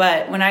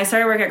 But when I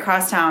started working at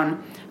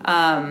Crosstown,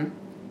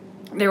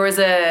 there was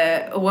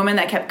a woman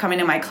that kept coming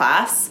to my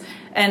class,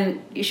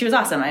 and she was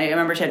awesome. I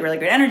remember she had really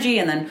great energy.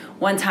 And then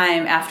one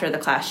time after the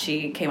class,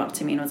 she came up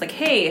to me and was like,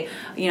 hey,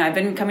 I've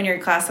been coming to your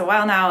class a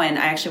while now, and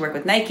I actually work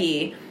with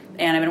Nike,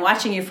 and I've been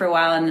watching you for a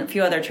while, and a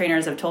few other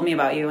trainers have told me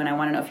about you, and I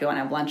want to know if you want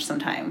to have lunch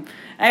sometime.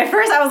 And at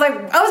first, I was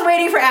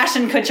waiting for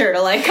Ashton Kutcher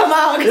to come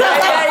out. I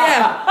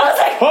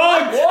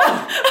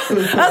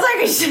was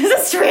like, is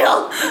this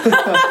real?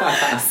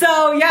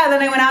 So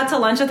then I went out to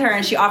lunch with her,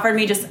 and she offered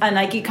me just a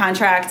Nike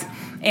contract.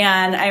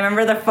 And I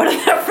remember one of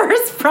the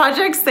first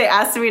projects they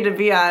asked me to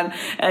be on,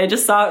 and I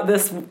just saw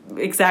this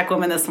exact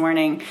woman this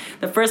morning.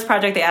 The first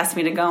project they asked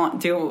me to go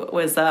do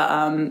was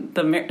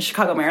the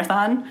Chicago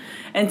Marathon,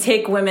 and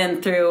take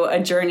women through a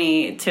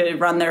journey to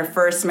run their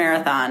first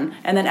marathon.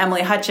 And then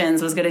Emily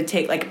Hutchins was going to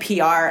take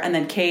PR, and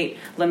then Kate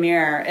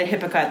Lemire at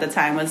Hippica at the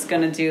time was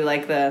going to do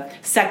the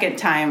second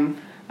time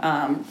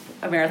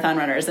marathon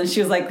runners. And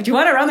she was like, do you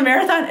want to run the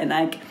marathon? And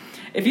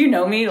if you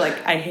know me,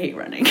 I hate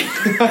running.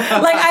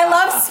 I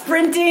love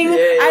sprinting.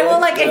 I will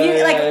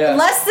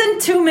less than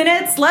 2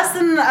 minutes, less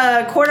than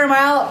a quarter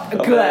mile,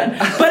 good.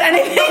 But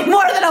anything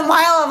more than a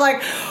mile,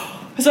 I'm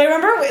so I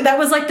remember that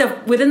was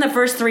within the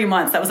first 3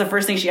 months, that was the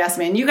first thing she asked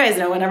me. And you guys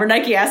know, whenever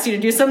Nike asks you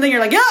to do something, you're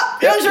like, yeah,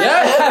 sure.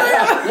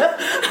 Yeah.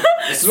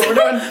 This is what we're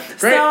doing. Great.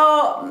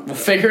 So we'll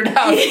figure it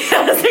out.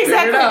 Yes,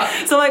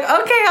 exactly. So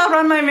okay, I'll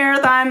run my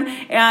marathon.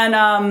 And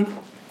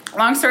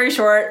long story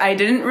short, I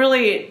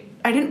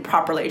didn't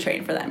properly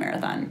train for that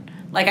marathon.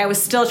 Like, I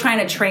was still trying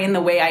to train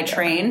the way I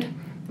trained,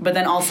 but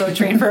then also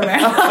train for a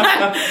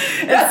marathon.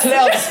 Today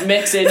I'll just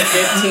mix in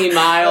 15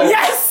 miles.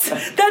 Yes!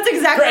 That's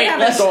exactly what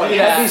happened. Let's go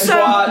heavy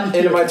squat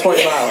into my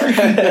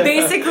 20-miler.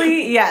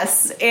 Basically,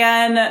 yes.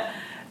 And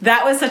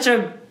that was such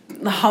a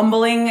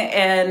humbling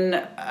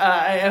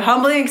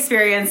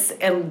experience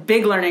and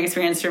big learning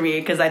experience for me,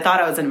 because I thought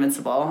I was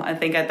invincible. I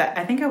think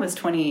I was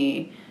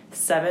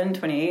 27,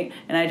 28,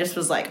 and I just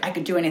was like, I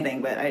could do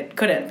anything, but I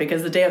couldn't,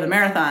 because the day of the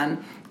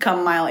marathon,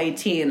 come mile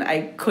 18,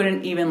 I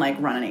couldn't even like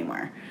run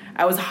anymore.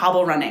 I was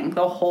hobble running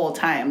the whole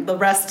time. The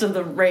rest of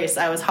the race,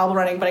 I was hobble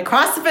running, but I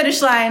crossed the finish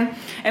line.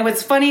 And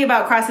what's funny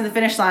about crossing the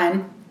finish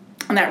line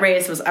in that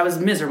race was I was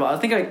miserable. I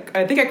think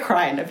I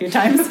cried a few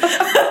times.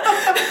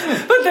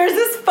 But there's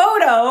this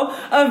photo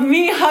of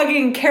me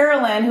hugging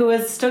Carolyn, who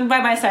was stood by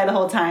my side the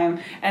whole time,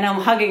 and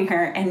I'm hugging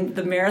her. And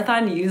the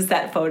marathon used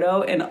that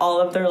photo in all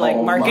of their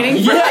marketing.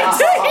 Yes.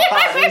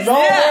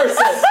 Yes.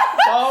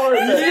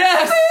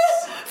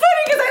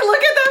 Funny, because I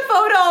look at that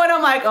photo and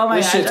I'm like, oh my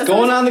god, this shit's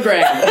going on the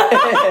gram.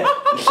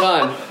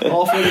 Done.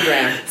 All for the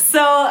gram. So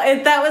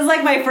that was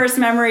like my first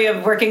memory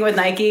of working with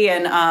Nike,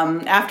 and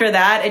after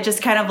that, it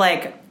just kind of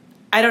like,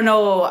 I don't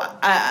know,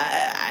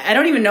 I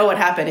don't even know what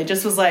happened. It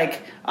just was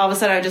like, all of a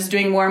sudden I was just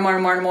doing more and more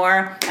and more and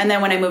more. And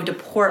then when I moved to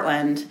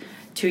Portland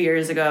 2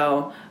 years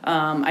ago,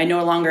 I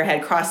no longer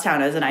had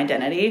Crosstown as an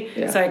identity.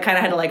 Yeah. So I kind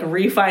of had to like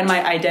refine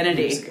my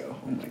identity. Oh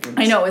my goodness.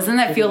 I know, isn't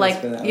that feel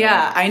like,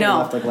 yeah, I know.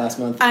 Left like last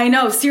month. I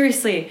know,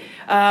 seriously.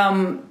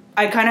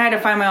 I kind of had to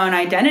find my own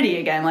identity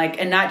again, like,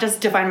 and not just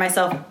define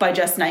myself by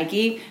just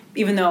Nike,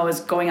 even though I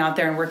was going out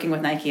there and working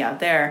with Nike out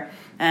there.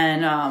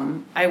 And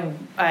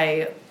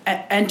I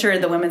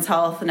entered the Women's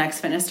Health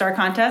Next Fitness Star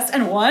contest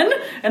and won.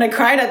 And I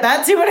cried at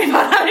that too when I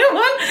found out I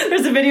won.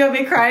 There's a video of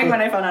me crying when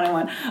I found out I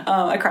won.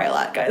 I cry a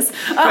lot, guys.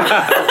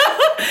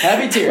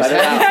 Happy tears.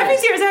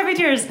 Happy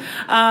tears.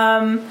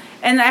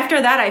 And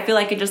after that, I feel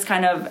like it just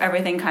kind of,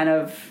 everything kind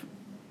of,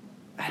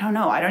 I don't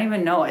know. I don't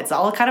even know. It's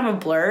all kind of a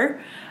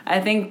blur. I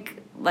think,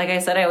 like I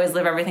said, I always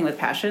live everything with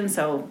passion.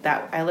 So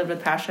that I lived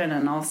with passion,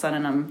 and all of a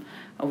sudden I'm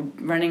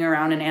running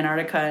around in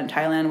Antarctica and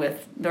Thailand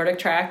with Nordic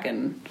Track,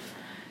 and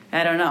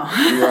I don't know.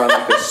 You were on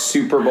like the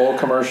Super Bowl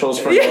commercials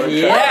for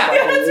Nordic Track.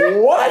 Yeah.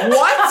 What?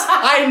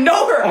 I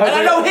know her, and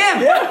I know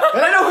him,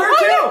 and I know her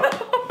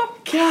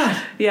too.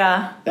 God.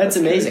 Yeah. That's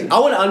amazing. I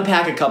want to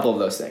unpack a couple of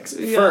those things.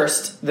 Yeah.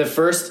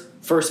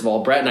 First of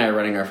all, Brett and I are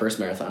running our first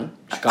marathon.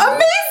 Chicago.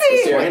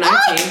 Amazing!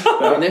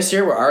 2019. And this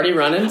year we're already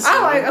running. So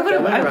I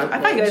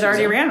thought you guys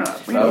already ran one.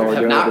 We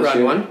have not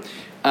run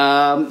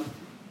one.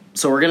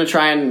 So we're gonna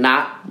try and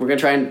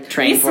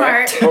train for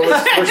it.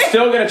 But we're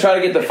still gonna try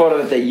to get the photo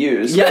that they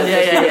used. Yeah.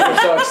 We're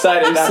so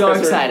excited.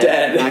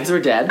 Not because we're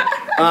dead.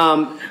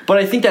 But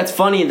I think that's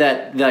funny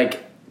that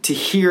like to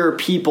hear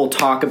people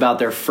talk about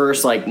their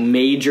first like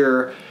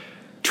major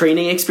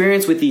training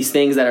experience with these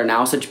things that are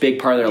now such a big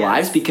part of their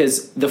lives,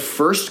 because the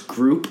first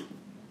group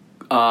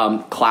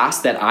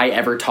class that I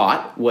ever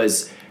taught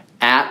was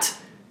at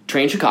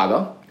Train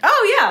Chicago.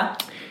 Oh yeah.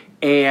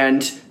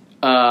 And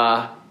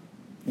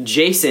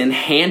Jason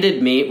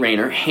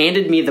Rayner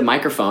handed me the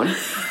microphone,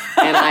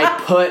 and I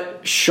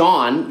put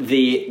Sean,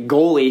 the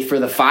goalie for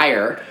the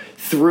Fire,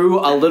 through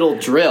a little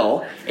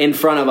drill in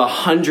front of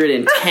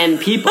 110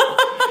 people.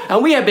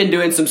 And we had been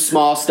doing some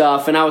small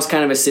stuff, and I was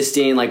kind of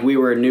assisting. Like, we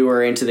were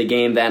newer into the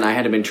game then. I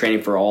hadn't been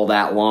training for all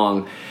that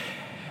long.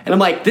 And I'm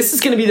like, this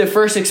is going to be the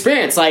first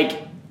experience.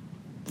 Like,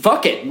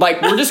 fuck it.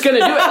 Like, we're just going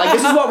to do it. Like,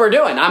 this is what we're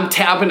doing. I'm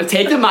going to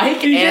take the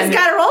mic. You just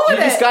got to roll with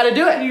it. You just got to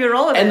do it. You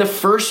roll with it. And the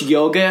first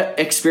yoga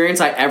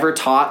experience I ever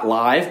taught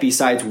live,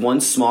 besides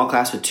one small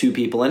class with 2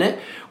 people in it,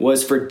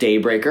 was for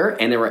Daybreaker.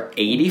 And there were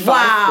 85.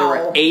 Wow. There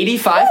were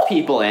 85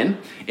 people in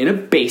a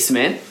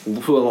basement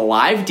who was a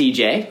live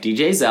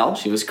DJ Zell.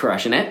 She was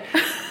crushing it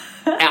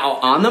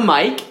out on the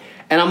mic.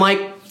 And I'm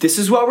like, this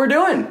is what we're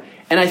doing.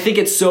 And I think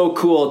it's so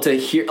cool to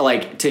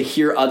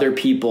hear other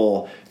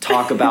people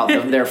talk about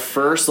their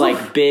first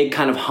like big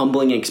kind of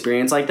humbling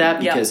experience like that,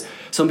 because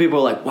some people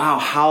are like, wow,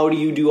 how do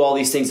you do all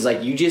these things? It's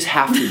like, you just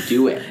have to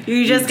do it.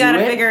 you just got to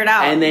figure it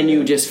out. And then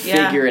you just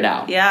figure it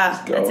out.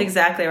 Yeah, that's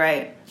exactly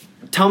right.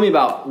 Tell me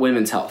about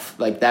women's health.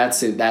 Like,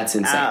 that's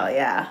insane. Oh,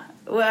 yeah.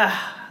 Well,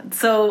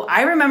 so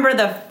I remember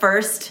the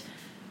first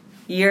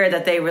year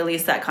that they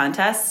released that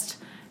contest.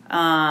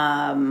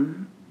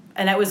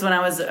 And that was when I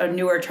was a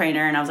newer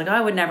trainer, and I was like, oh, I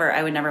would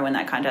never win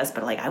that contest,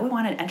 but like, I would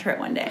want to enter it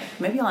one day.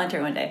 Maybe I'll enter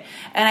it one day.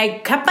 And I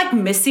kept like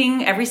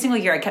missing every single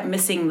year. I kept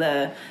missing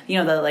the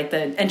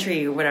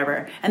entry or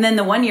whatever. And then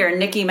the one year,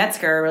 Nikki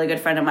Metzger, a really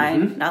good friend of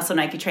mine, also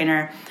Nike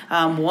trainer,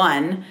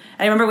 won.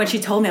 I remember when she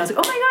told me, I was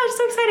like, oh my gosh, it's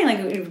so exciting.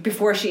 Like,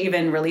 before she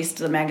even released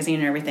the magazine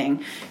and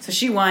everything. So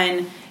she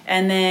won.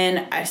 And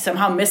then I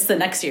somehow missed the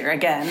next year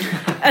again.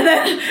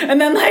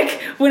 and then like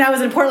when I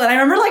was in Portland, I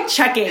remember like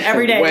checking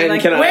every day. When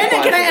can I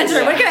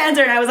enter? When can I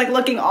enter? And I was like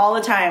looking all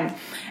the time.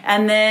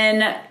 And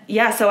then,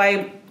 so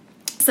I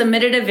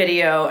submitted a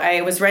video.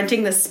 I was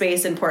renting this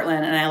space in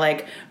Portland, and I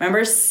like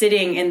remember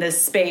sitting in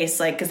this space,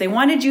 like, because they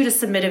wanted you to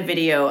submit a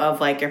video of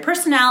like your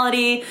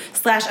personality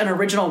 / an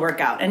original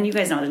workout. And you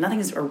guys know there's nothing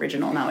is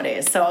original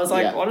nowadays. So I was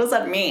like, what does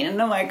that mean?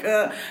 And I'm like,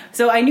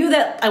 so I knew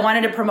that I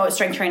wanted to promote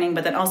strength training,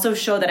 but then also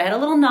show that I had a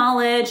little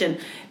knowledge and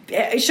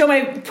show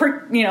my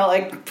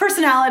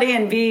personality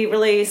and be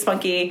really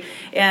spunky.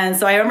 And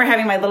so I remember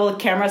having my little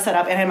camera set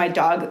up and I had my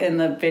dog in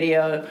the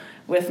video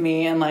with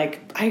me, and like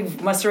I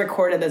must have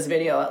recorded this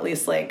video at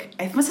least like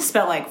I must have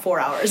spent like 4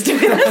 hours doing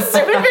this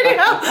stupid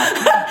video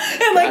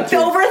and like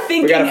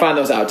overthinking. We gotta find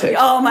those outtakes.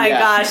 Oh my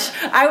gosh,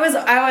 I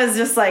was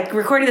just like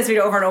recording this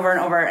video over and over and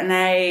over, and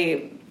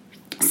I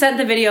sent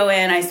the video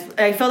in.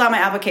 I filled out my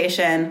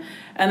application,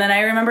 and then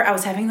I remember I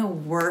was having the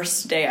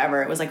worst day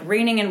ever. It was like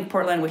raining in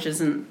Portland, which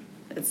isn't.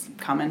 It's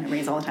common. It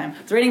rains all the time.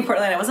 It's raining in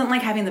Portland. I wasn't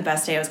like having the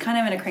best day. I was kind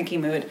of in a cranky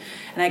mood.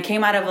 And I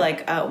came out of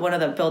like one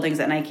of the buildings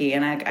at Nike,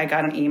 and I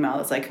got an email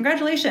that's like,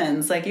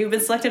 congratulations, like you've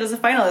been selected as a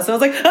finalist. So I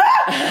was like,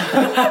 ah!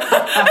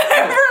 I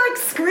remember like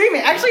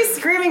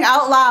screaming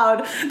out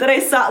loud that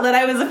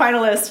I was a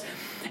finalist.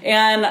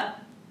 And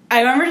I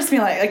remember just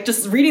being like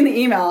just reading the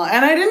email,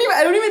 and I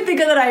don't even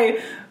think that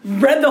I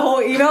read the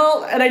whole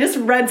email, and I just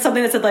read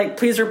something that said like,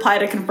 please reply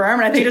to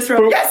confirm, and I think I just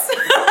wrote yes.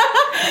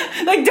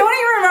 Like, don't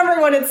even remember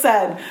what it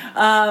said.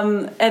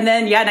 And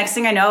then, next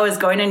thing I know is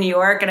going to New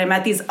York, and I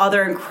met these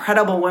other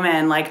incredible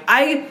women. Like,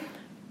 I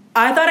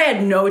thought I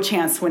had no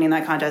chance winning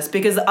that contest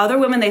because the other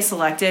women they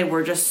selected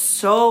were just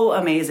so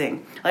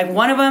amazing. Like,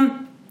 one of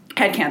them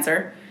had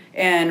cancer,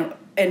 and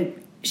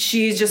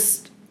she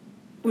just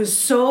was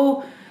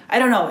so... I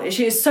don't know.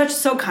 She is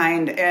so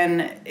kind,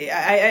 and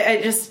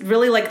I just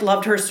really like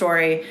loved her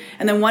story.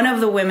 And then one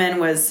of the women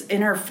was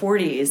in her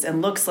 40s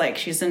and looks like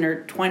she's in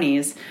her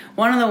 20s.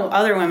 One of the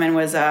other women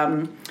was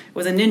a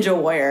ninja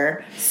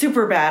warrior,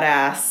 super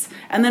badass.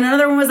 And then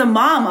another one was a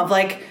mom of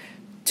like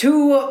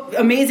 2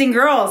 amazing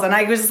girls, and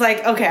I was just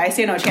like, okay, I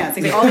see no chance.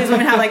 Like, all these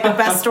women have like the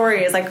best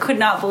stories. I could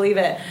not believe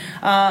it.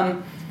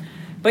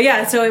 But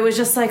yeah, so it was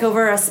just like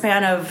over a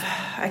span of,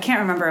 I can't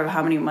remember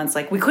how many months,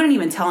 like we couldn't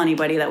even tell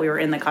anybody that we were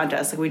in the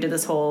contest. Like we did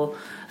this whole,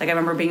 like I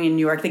remember being in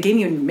New York, they gave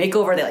me a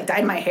makeover, they like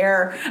dyed my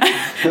hair,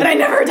 and I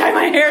never dyed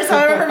my hair, so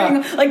I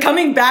remember being like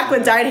coming back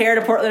with dyed hair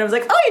to Portland. I was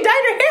like, oh, you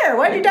dyed your hair,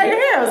 why'd you dye your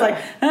hair? I was like,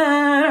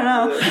 I don't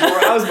know.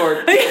 I was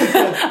bored.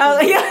 I was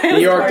like,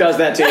 New York does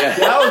that to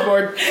you. I was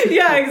bored.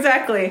 Yeah,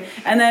 exactly.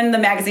 And then the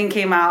magazine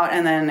came out,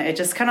 and then it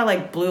just kind of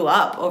like blew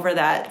up over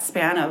that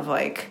span of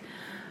like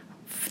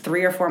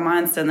 3 or 4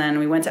 months, and then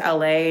we went to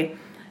LA,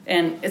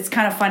 and it's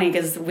kind of funny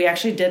because we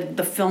actually did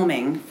the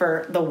filming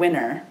for the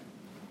winner,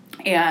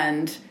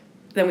 and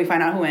then we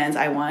find out who wins.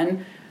 I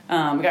won.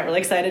 We got really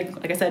excited,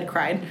 like I said,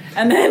 cried,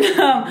 and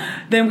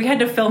then we had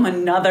to film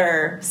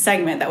another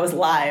segment that was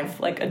live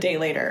like a day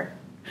later,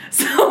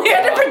 so we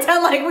had to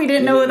pretend like we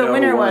didn't know who the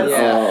winner was.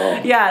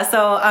 Yeah.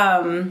 So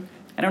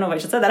I don't know if I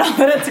should say that out,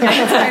 but it's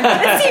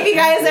TV,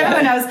 guys.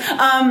 Everyone knows.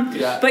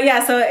 But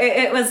yeah, so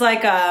it was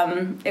like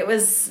it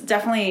was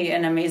definitely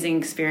an amazing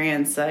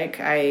experience. Like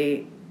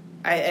I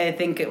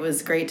think it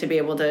was great to be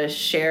able to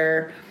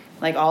share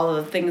like all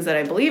of the things that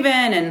I believe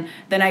in, and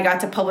then I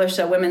got to publish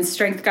a women's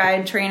strength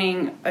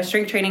training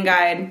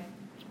guide,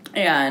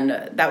 and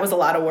that was a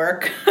lot of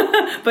work,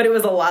 but it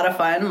was a lot of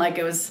fun. Like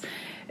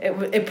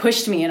it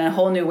pushed me in a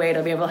whole new way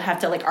to be able to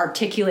have to like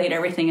articulate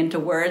everything into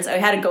words. I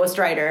had a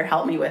ghostwriter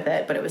help me with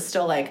it, but it was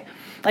still like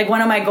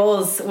one of my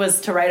goals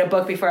was to write a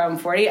book before I'm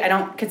 40. I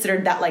don't consider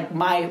that like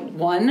my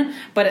one,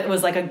 but it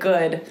was like a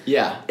good.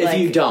 Yeah. If like,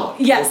 you don't,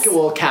 yes,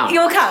 we'll count.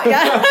 You'll count.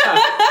 Yeah.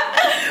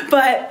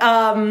 But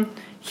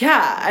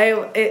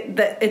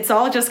it's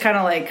all just kind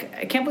of like,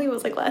 I can't believe it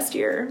was like last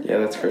year. Yeah,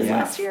 that's crazy.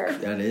 Last year.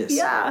 That is.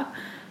 Yeah.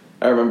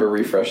 I remember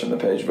refreshing the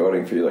page,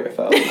 voting for you like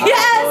 1,000. Yes.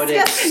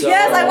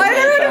 I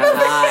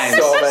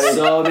wanted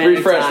so many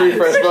refresh,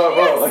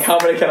 vote. Like, how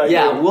many can I do?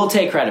 Yeah, we'll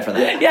take credit for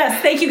that.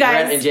 Yes, thank you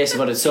guys. Brett and Jason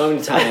voted so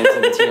many times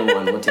in the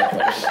TM1. We'll take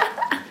credit for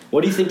that.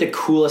 What do you think the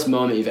coolest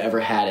moment you've ever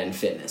had in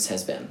fitness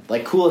has been?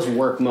 Like, coolest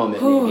work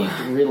moment maybe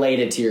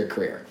related to your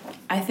career?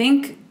 I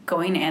think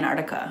going to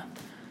Antarctica.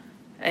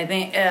 I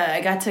think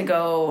I got to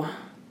go.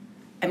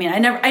 I mean, I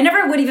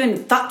never would even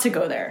thought to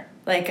go there.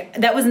 Like,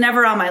 that was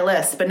never on my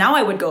list, but now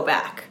I would go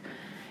back.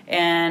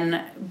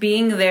 And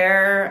being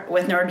there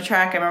with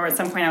NordicTrack, I remember at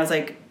some point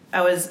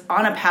I was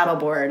on a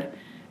paddleboard,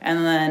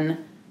 and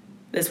then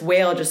this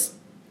whale just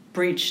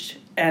breached.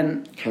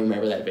 And I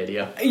remember that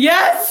video.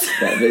 Yes,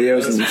 that video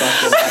is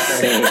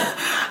insane.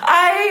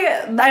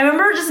 I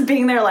remember just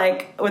being there,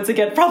 like, once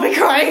again, probably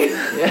crying.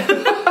 Yeah.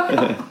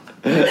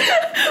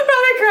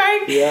 Probably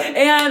crying. Yeah.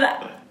 And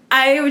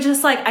I was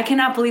just like, I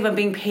cannot believe I'm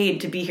being paid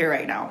to be here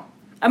right now.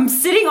 I'm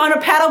sitting on a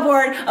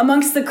paddleboard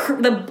amongst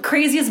the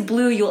craziest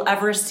blue you'll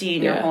ever see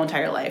in your whole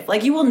entire life.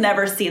 Like, you will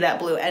never see that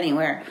blue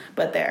anywhere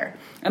but there.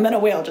 And then a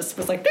whale just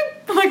was like, doop.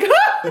 I'm like,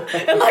 ah!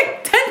 And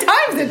like 10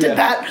 times it did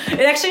that.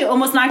 It actually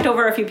almost knocked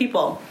over a few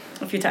people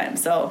a few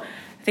times. So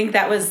I think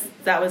that was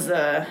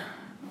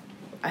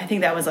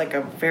like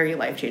a very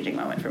life-changing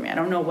moment for me. I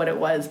don't know what it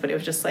was, but it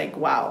was just like,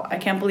 wow, I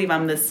can't believe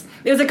I'm this.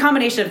 It was a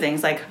combination of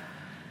things. Like,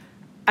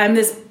 I'm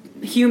this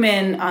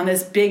human on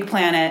this big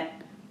planet,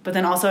 but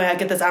then also I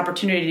get this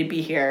opportunity to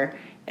be here,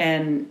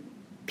 and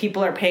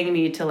people are paying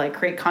me to like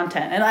create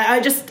content. And I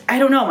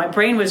don't know. My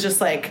brain was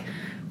just like,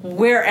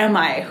 where am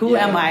I? Who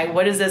am I?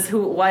 What is this?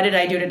 Why did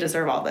I do to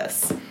deserve all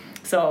this?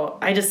 So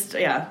I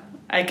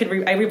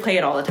replay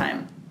it all the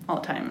time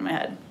in my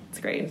head. It's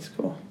great. That's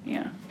cool.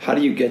 Yeah. How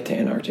do you get to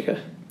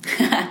Antarctica?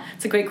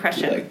 It's a great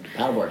question.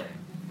 Paddleboard.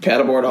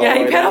 Paddleboard all the way Yeah,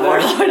 you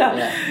paddleboard all the way down.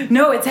 Yeah.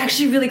 No, it's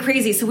actually really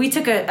crazy. So we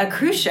took a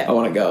cruise ship. I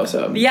want to go.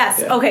 So Yes.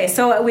 yeah. Okay.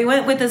 So we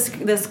went with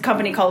this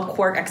company called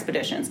Quark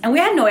Expeditions, and we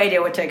had no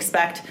idea what to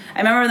expect. I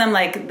remember them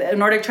like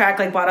Nordic Track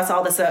like bought us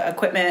all this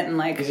equipment and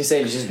like. Did you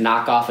say you just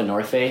knock off a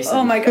North Face?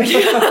 Oh my god!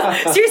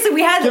 Seriously,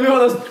 we had. Give me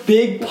one of those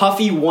big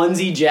puffy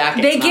onesie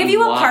jackets. They give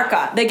you a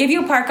parka. They give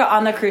you a parka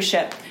on the cruise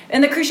ship,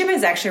 and the cruise ship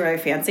is actually really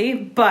fancy.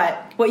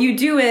 But what you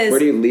do is, where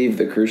do you leave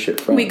the cruise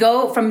ship from? we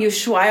go from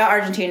Ushuaia,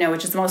 Argentina,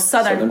 which is the most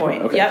southern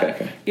point. Okay, yep.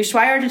 okay.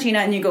 Ushuaia, Argentina,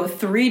 and you go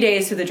 3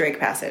 days through the Drake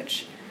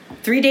Passage.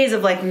 3 days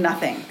of like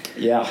nothing.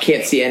 Yeah.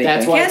 Can't see anything.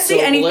 That's why Can't it's see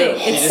so anything.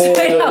 blue. It's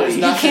There's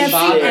you nothing can't see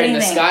bothering the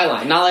anything.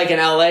 skyline. Not like in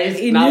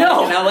LA.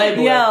 No. Not like in LA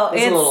blue. No,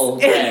 it's a little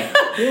gray.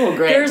 A little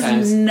gray There's at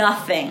times.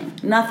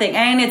 nothing,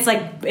 and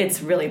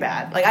it's really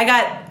bad. Like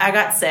I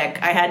got sick.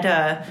 I had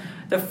to.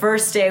 The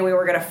first day we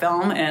were gonna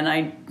film, and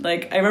I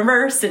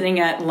remember sitting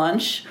at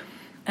lunch,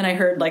 and I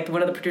heard like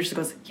one of the producers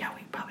goes, "Yeah,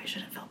 we probably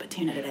shouldn't film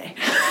Patina today,"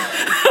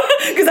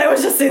 because I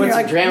was just sitting Put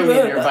there some like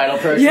Dramamine in your vital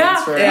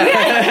proteins for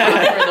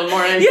the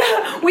morning.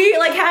 Yeah, we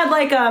like had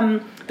like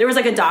there was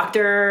like a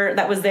doctor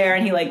that was there,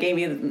 and he like gave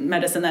me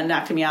medicine that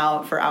knocked me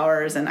out for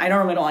hours, and I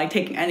normally don't like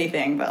taking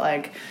anything, but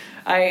like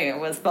I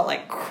felt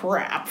like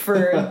crap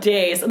for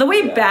days. The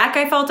way back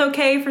I felt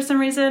okay for some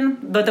reason,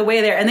 but the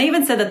way there, and they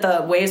even said that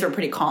the waves were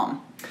pretty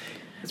calm,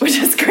 which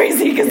is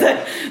crazy because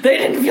they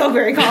didn't feel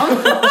very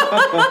calm.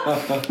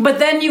 But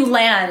then you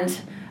land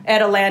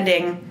at a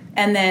landing,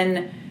 and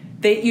then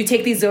you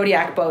take these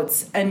Zodiac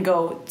boats and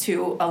go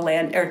to a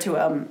land or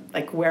to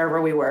like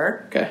wherever we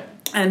were. Okay.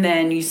 And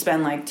then you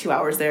spend like 2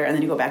 hours there, and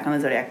then you go back on the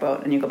Zodiac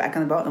boat, and you go back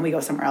on the boat, and we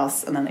go somewhere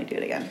else, and then they do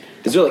it again.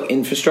 Is there like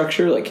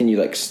infrastructure? Like, can you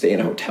like stay in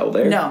a hotel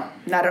there? No,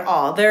 not at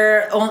all.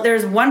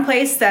 There's one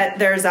place that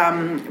there's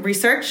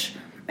research,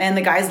 and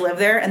the guys live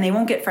there, and they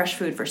won't get fresh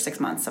food for 6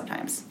 months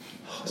sometimes.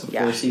 So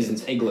 4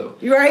 seasons igloo.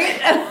 You right?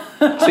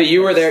 So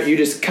you were there. You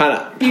just kind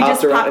of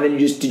popped around, and then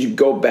did you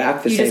go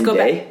back the same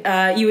day?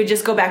 Back, you would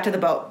just go back to the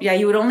boat. Yeah,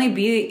 you would only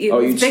be.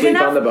 You'd sleep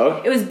enough, on the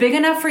boat? It was big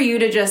enough for you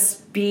to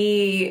just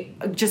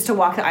to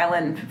walk the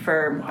island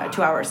for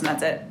 2 hours, and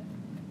that's it,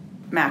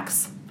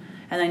 max.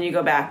 And then you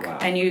go back,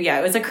 and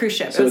it was a cruise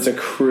ship. So it's a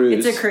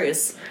cruise. It's a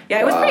cruise.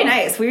 Yeah, it was pretty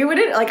nice.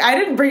 I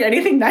didn't bring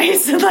anything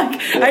nice, and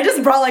I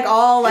just brought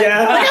all I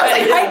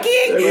was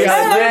hiking. We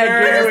got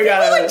dinner. We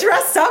got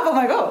dressed up. I'm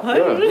like,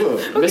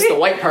 okay. Missed the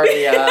white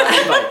party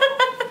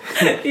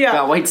invite. Yeah,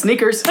 got white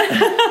sneakers.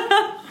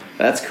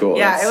 That's cool.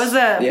 Yeah, it was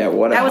that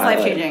was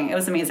life changing. It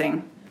was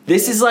amazing.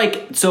 This is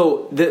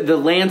so the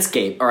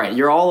landscape. All right,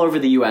 you're all over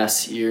the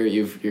U.S.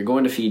 You're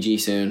going to Fiji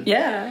soon.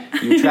 Yeah,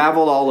 you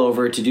traveled all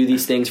over to do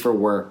these things for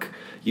work.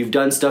 You've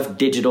done stuff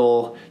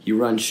digital. You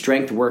run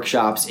strength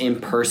workshops in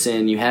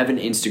person. You have an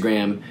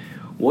Instagram.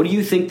 What do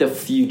you think the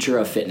future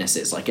of fitness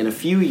is? Like in a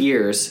few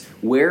years,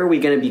 where are we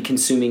going to be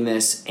consuming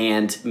this?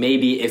 And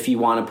maybe if you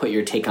want to put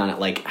your take on it,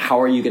 like how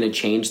are you going to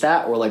change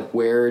that? Or like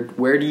where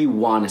do you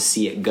want to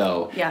see it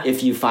go? Yeah.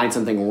 If you find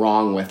something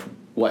wrong with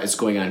what is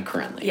going on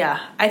currently.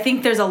 Yeah, I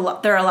think there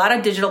are a lot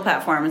of digital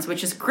platforms,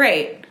 which is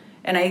great.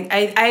 And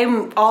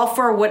I'm all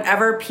for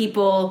whatever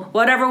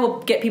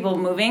will get people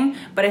moving.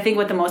 But I think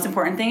what the most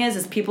important thing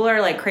is people are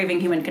like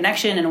craving human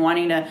connection and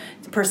wanting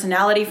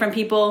personality from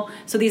people.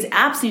 So these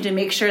apps need to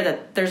make sure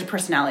that there's a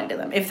personality to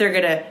them if they're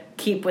going to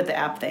keep with the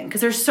app thing. Because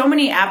there's so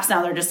many apps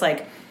now, they're just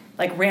like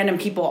random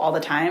people all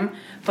the time.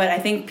 But I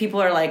think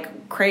people are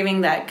like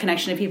craving that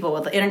connection to people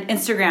with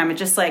Instagram. It's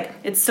just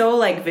it's so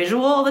like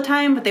visual all the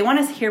time, but they want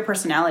to hear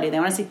personality. They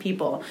want to see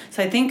people.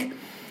 So I think,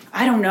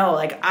 I don't know,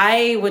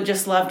 I would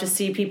just love to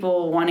see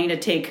people wanting to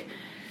take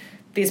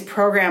these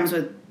programs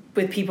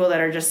with people that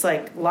are just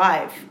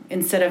live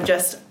instead of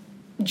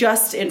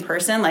just in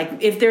person.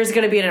 Like if there's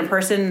going to be an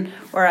in-person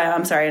or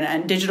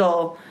a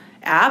digital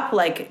app,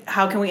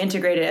 how can we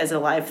integrate it as a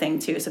live thing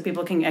too, so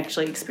people can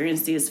actually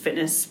experience these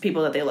fitness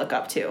people that they look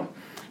up to?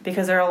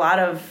 Because there are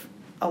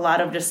a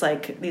lot of just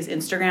these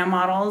Instagram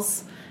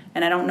models,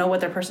 and I don't know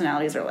what their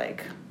personalities are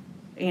like,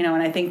 and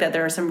I think that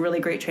there are some really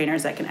great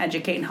trainers that can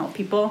educate and help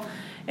people,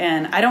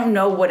 and I don't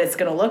know what it's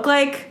going to look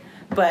like,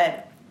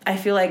 but I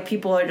feel like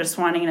people are just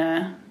wanting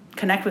to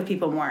connect with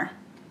people more.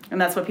 And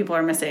that's what people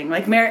are missing.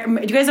 Like Mary,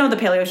 do you guys know the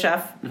Paleo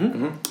Chef?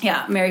 Mm-hmm.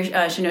 Yeah, Mary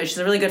Chinook. She's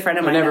a really good friend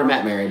of mine. I've never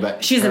met Mary,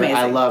 but she's amazing.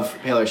 I love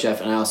Paleo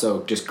Chef, and I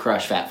also just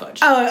crush Fat Fudge.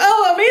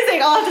 Oh,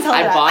 amazing! I'll have to tell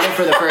you that. I bought it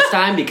for the first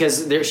time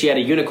because she had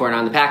a unicorn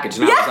on the package,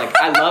 and I was like,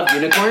 I love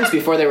unicorns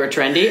before they were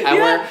trendy.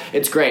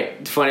 It's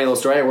great. Funny little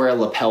story. I wear a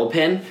lapel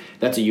pin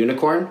that's a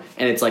unicorn,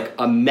 and it's like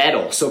a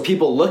medal. So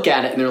people look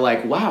at it and they're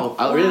like, wow,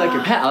 I really like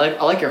your pet.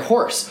 I like your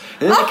horse.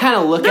 And then they kind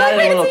of look at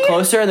it a little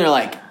closer and they're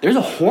like, there's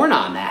a horn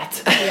on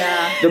that.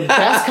 Yeah. The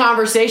best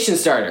conversation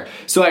starter.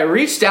 So I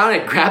reached down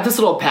and grabbed this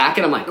little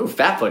packet. I'm like, oh,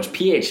 Fat Fudge,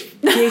 PHAT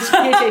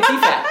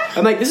fat.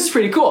 I'm like, this is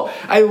pretty cool.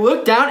 I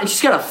look down and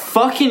she's got a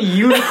fucking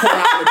unicorn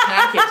on the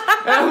package.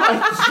 And I'm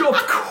like, yo,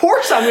 of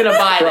course I'm going to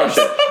buy this.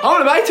 I want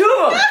to buy 2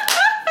 of them.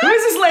 Who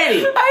is this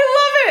lady?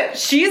 I love it.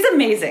 She's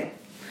amazing.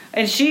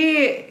 And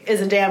she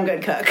is a damn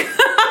good cook.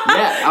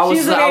 Yeah, I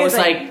was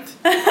like,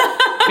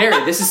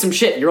 Mary, this is some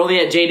shit. You're only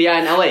at JDI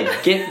in LA.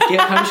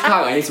 Come to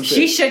Chicago. I need some food.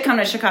 She should come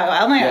to Chicago.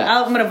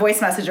 I'm gonna voice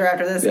message her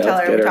after this and tell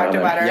her we talked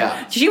about her.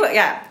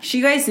 Yeah.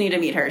 You guys need to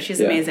meet her. She's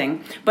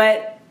amazing.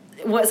 But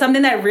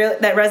something that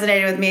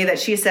resonated with me that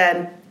she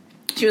said,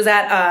 she was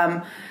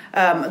at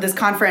this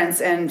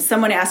conference and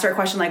someone asked her a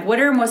question like, what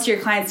are most of your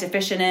clients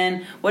deficient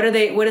in? What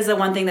is the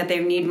one thing that they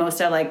need most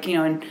of? Like,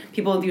 and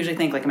people usually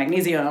think like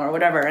magnesium or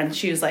whatever. And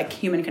she was like,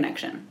 human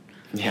connection.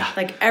 Yeah.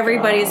 Like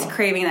everybody's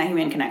craving that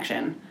human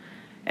connection.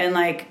 And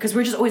like, because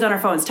we're just always on our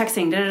phones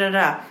texting, And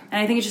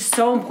I think it's just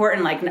so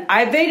important. Like,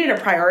 I've made it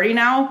a priority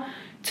now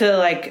to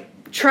like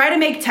try to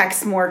make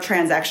texts more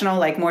transactional,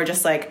 like more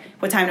just like,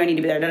 what time do I need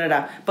to be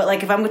there? But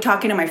like, if I'm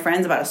talking to my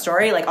friends about a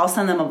story, like I'll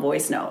send them a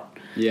voice note.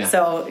 Yeah.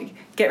 So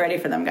get ready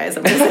for them, guys.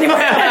 I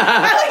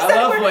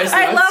love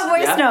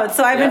voice notes.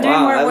 So I've been doing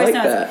more voice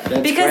notes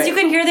because you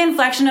can hear the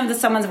inflection of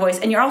someone's voice,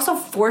 and you're also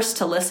forced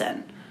to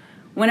listen.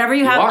 Whenever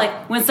you have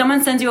like when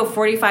someone sends you a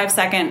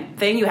 45-second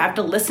thing, you have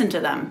to listen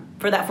to them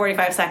for that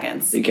 45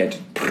 seconds. You can't.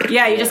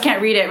 Yeah, you just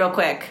can't read it real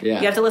quick.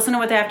 Yeah. You have to listen to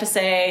what they have to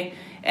say.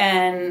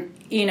 And,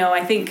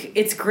 I think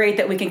it's great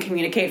that we can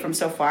communicate from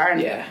so far.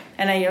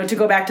 And to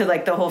go back to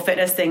like the whole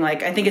fitness thing,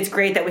 like I think it's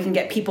great that we can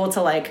get people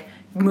to like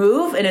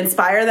move and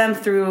inspire them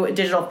through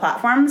digital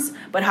platforms.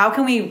 But how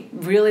can we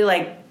really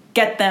like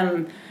get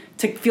them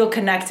to feel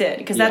connected?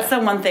 Because that's the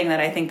one thing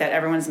that I think that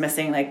everyone's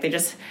missing. Like they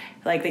just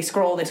like they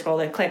scroll, they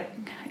click,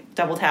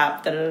 double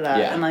tap,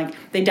 and like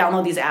they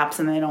download these apps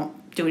and they don't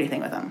do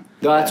anything with them.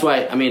 No, that's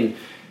why. I mean,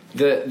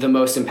 the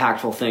most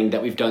impactful thing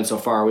that we've done so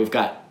far, we've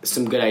got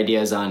some good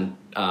ideas on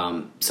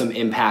some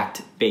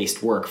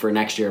impact-based work for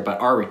next year, but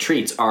our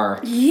retreats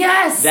are...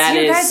 Yes!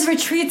 Your guys'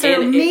 retreats are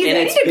amazing. And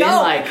it's been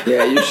like...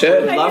 Yeah, you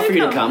should. We'd love for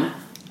you to come.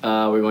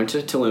 We went to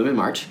Tulum in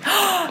March.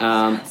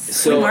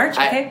 So in March?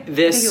 Okay.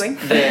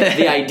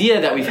 The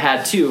idea that we've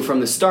had, too, from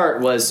the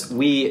start was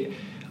we...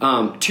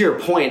 to your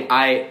point,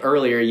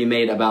 earlier you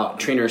made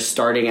about trainers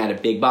starting at a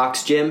big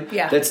box gym.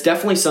 Yeah. That's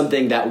definitely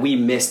something that we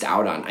missed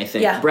out on, I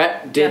think. Yeah.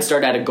 Brett did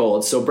start at a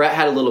Gold, so Brett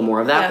had a little more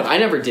of that, but I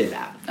never did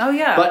that. Oh,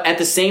 yeah. But at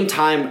the same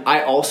time,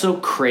 I also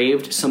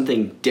craved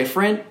something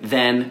different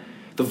than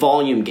the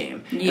volume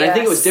game. Yes. And I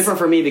think it was different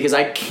for me because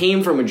I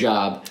came from a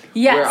job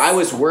where I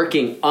was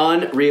working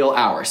unreal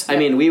hours. Yep. I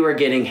mean, we were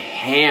getting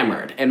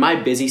hammered. And my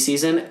busy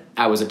season,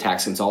 I was a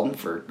tax consultant,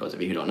 for those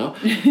of you who don't know.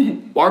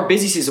 Our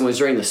busy season was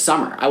during the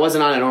summer. I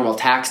wasn't on a normal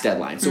tax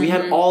deadline. So we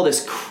had all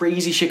this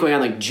crazy shit going on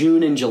like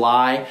June and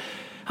July.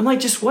 I'm like,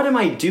 just what am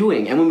I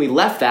doing? And when we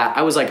left that,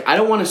 I was like, I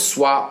don't want to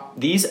swap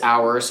these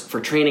hours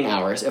for training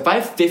hours. If I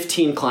have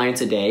 15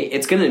 clients a day,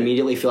 it's going to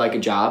immediately feel like a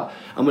job.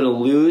 I'm going to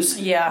lose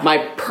my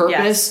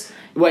purpose.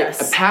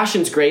 A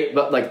passion's great,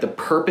 but like the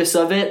purpose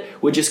of it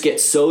would just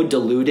get so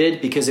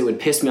diluted because it would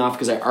piss me off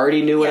because I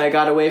already knew what I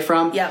got away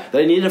from that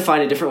I needed to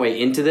find a different way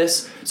into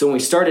this. So when we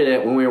started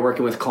it, when we were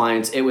working with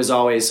clients, it was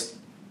always,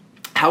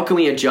 how can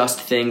we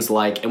adjust things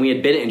like, and we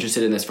had been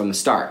interested in this from the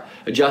start,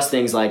 adjust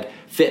things like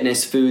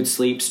fitness, food,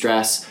 sleep,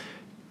 stress,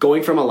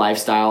 going from a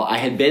lifestyle. I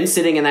had been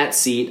sitting in that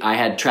seat. I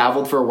had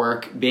traveled for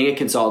work, being a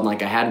consultant.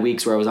 Like I had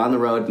weeks where I was on the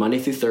road Monday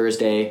through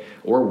Thursday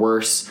or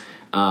worse.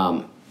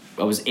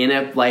 I was in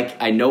it, like,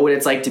 I know what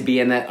it's like to be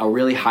in a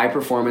really high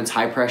performance,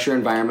 high pressure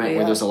environment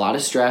where there's a lot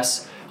of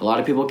stress. A lot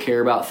of people care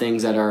about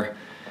things that are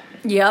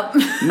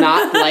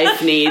not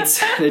life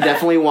needs. They're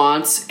definitely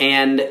wants.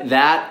 And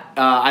that,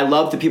 I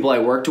loved the people I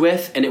worked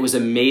with, and it was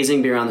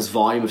amazing being around this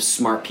volume of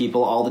smart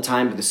people all the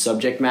time, but the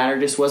subject matter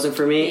just wasn't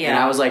for me. And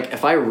I was like,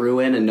 if I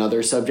ruin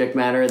another subject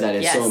matter that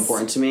is so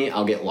important to me,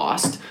 I'll get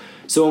lost.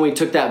 So when we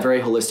took that very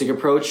holistic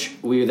approach,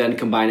 we then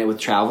combined it with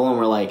travel, and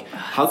we're like,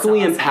 how can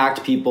we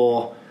impact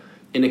people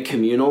in a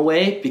communal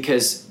way?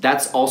 Because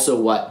that's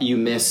also what you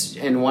miss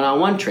in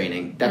one-on-one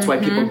training. That's why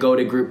people go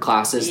to group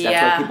classes.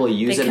 That's why people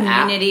use an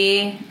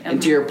community app.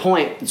 And to your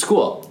point, it's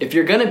cool. If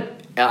you're going to,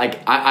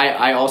 like,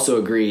 I also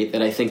agree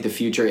that I think the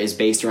future is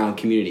based around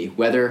community.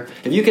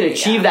 If you can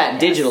achieve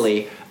that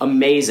digitally,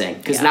 amazing.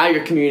 Because now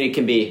your community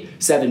can be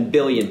 7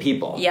 billion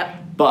people. Yep.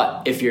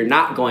 But if you're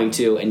not going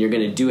to, and you're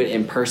going to do it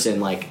in person,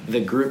 like the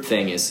group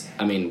thing is,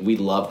 I mean, we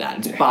love that.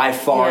 It's by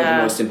far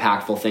the most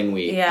impactful thing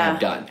we have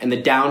done. And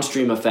the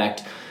downstream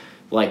effect,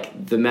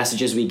 like the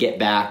messages we get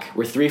back,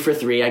 we're 3 for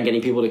 3 on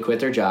getting people to quit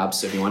their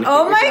jobs. So if you want to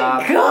quit your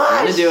job, you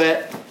want to do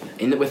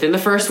it within the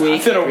first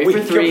week. 3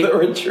 for 3 of the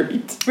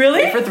retreat.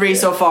 Really? 3 for 3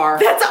 so far.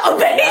 That's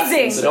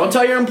amazing. So don't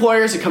tell your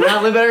employers you're coming out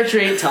to live at a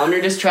retreat. Tell them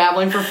you're just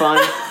traveling for fun.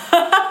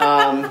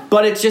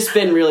 But it's just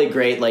been really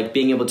great, like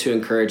being able to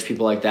encourage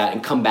people like that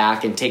and come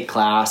back and take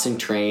class and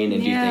train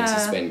and do things.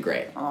 It's been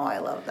great. Oh, I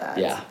love that.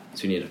 Yeah,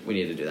 so we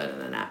need to do that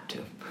in an app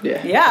too.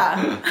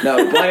 Yeah. No,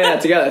 blending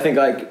that together, I think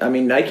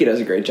Nike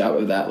does a great job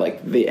of that.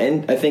 Like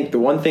I think the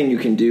one thing you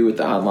can do with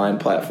the online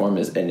platform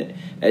is an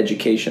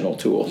educational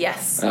tool.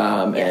 Yes.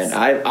 And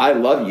I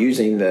love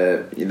using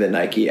the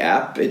Nike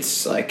app.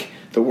 It's like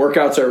the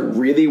workouts are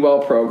really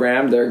well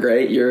programmed. They're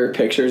great. Your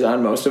pictures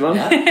on most of them.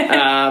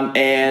 Yeah.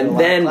 And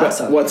then,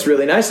 but what's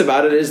really nice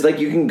about it is like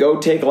you can go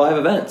take live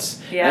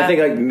events. Yeah. And I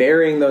think like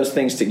marrying those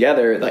things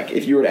together, like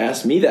if you were to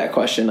ask me that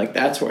question, like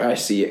that's where I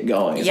see it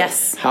going. It's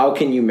yes. Like, how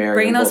can you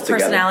marry those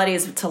together?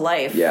 personalities to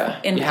life? Yeah.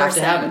 In person. Have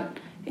to have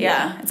it.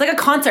 Yeah. It's like a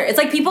concert. It's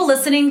like people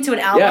listening to an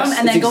album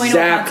and then going to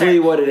a concert. Exactly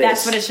what it is.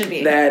 That's what it should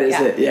be. That is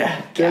it.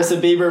 Yeah. Give us a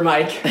Bieber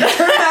mic. Turn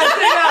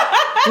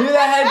that thing up. Do the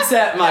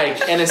headset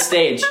mic and a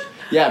stage.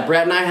 Yeah,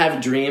 Brett and I have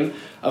a dream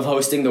of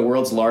hosting the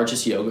world's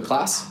largest yoga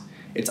class.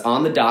 It's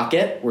on the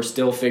docket. We're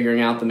still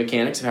figuring out the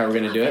mechanics of how we're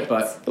going to do it,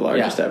 but the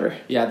largest ever.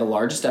 Yeah, the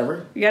largest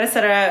ever. You got to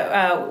set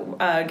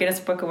a Guinness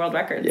Book of World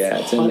Records. Yeah,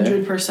 it's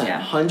 100%.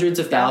 Yeah. Hundreds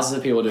of thousands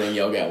of people doing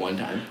yoga at one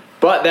time.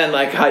 But then,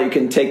 like, how you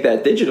can take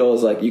that digital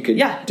is like you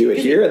could do it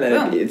here, and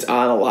then it's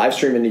on a live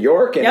stream in New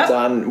York, and it's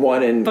on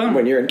one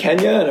when you're in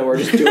Kenya, and we're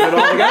just doing it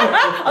all together.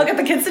 I'll get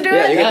the kids to do it.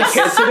 Yeah, you get the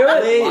kids to do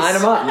it. Please. Line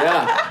them up.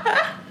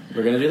 Yeah.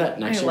 We're going to do that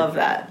next year. I love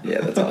that.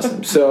 Yeah, that's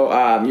awesome. So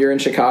you're in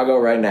Chicago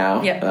right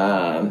now. Yep.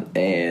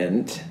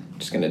 And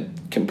just going to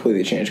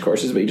completely change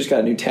courses, but you just got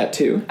a new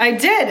tattoo. I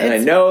did. And I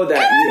know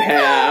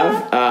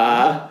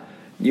that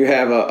you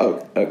have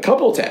a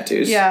couple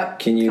tattoos. Yeah.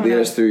 Can you lead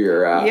us through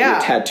your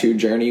tattoo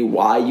journey,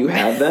 why you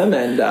have them,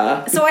 and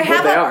so I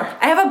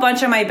have a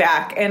bunch on my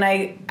back, and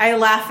I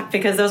laugh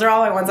because those are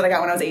all my ones that I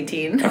got when I was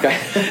 18. Okay.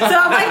 So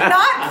I'm like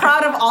not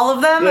proud of all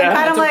of them. Yeah. I'm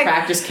kind of like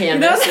practice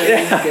canvas.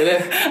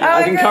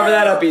 I can cover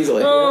that up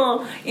easily.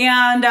 Oh.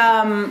 And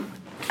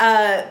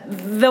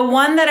the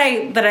one that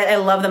I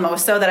love the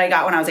most, though, that I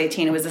got when I was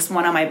 18, it was this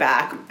one on my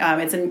back.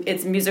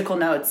 It's musical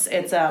notes.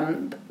 It's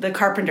The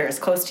Carpenters,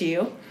 Close to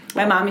You.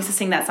 My mom used to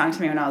sing that song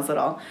to me when I was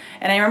little.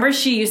 And I remember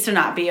she used to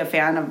not be a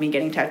fan of me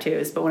getting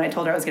tattoos, but when I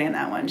told her I was getting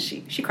that one,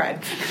 she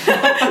cried.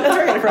 That's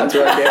where I get it from. That's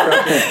where I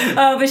get it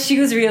from. But she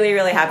was really,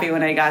 really happy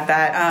when I got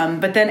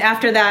that. But then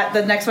after that,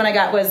 the next one I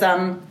got was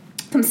some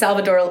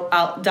Salvador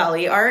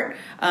Dali art.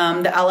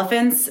 The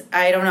elephants,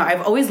 I don't know.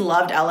 I've always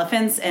loved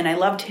elephants, and I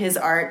loved his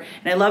art,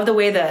 and I love the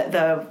way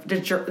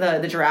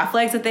the giraffe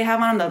legs that they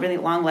have on them, the really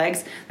long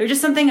legs. There's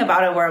just something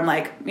about it where I'm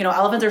like,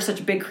 elephants are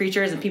such big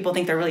creatures, and people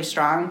think they're really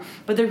strong,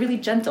 but they're really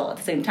gentle at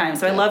the same time.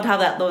 So I loved how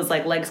those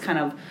like legs kind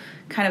of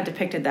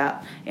depicted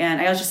that.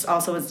 And I was just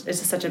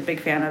such a big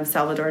fan of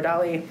Salvador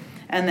Dali.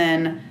 And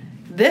then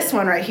this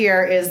one right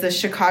here is the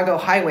Chicago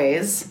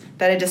highways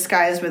that I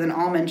disguised with an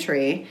almond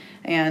tree,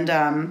 and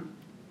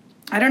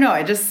I don't know.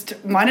 I just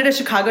wanted a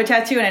Chicago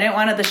tattoo, and I didn't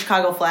want the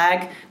Chicago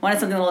flag. I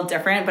wanted something a little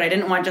different, but I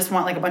didn't want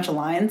like a bunch of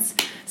lines.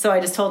 So I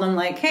just told him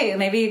like, hey,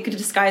 maybe you could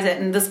disguise it.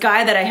 And this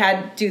guy that I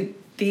had do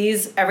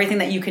everything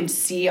that you can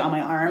see on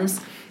my arms,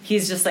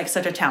 he's just like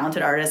such a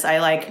talented artist.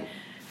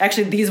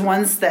 Actually these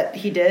ones that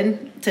he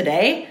did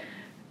today,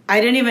 I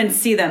didn't even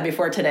see them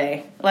before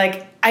today.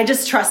 Like I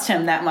just trust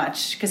him that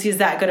much because he's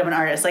that good of an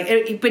artist.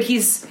 But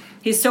he's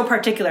so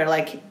particular.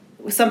 Like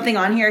something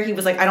on here, he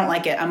was like, I don't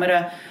like it. I'm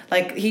gonna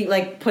he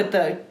put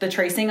the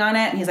tracing on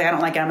it, and he's like, I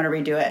don't like it. I'm gonna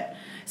redo it.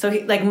 So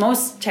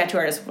most tattoo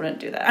artists wouldn't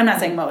do that. I'm not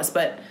saying most,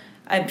 but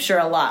I'm sure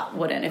a lot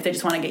wouldn't if they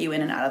just want to get you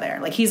in and out of there.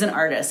 Like he's an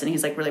artist, and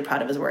he's like really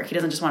proud of his work. He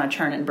doesn't just want to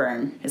churn and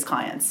burn his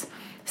clients.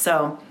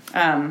 So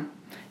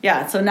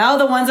so now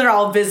the ones that are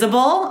all visible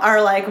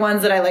are like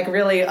ones that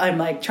I'm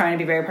like trying to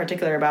be very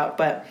particular about.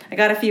 But I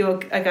got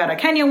a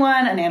Kenya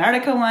one, an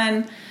Antarctica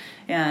one,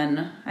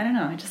 and I don't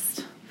know.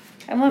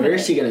 I'm loving it. Where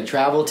is she going to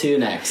travel to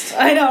next?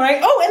 I know, right?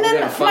 Oh, and then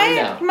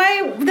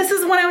my this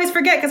is one I always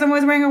forget because I'm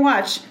always wearing a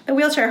watch. The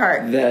wheelchair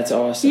heart. That's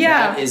awesome.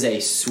 Yeah. That is a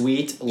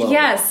sweet logo.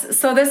 Yes.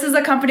 So this is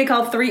a company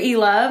called 3E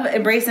Love,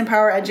 Embrace,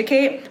 Empower,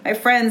 Educate. My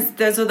friends,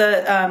 those are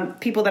the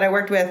people that I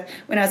worked with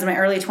when I was in my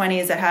early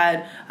 20s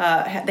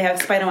that they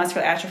have spinal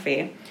muscular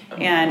atrophy.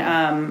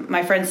 And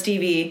my friend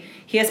Stevie,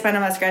 he has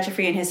spinal muscular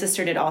atrophy, and his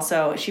sister did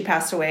also. She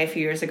passed away a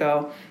few years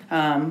ago.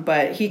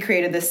 But he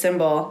created this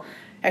symbol.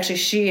 Actually,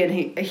 she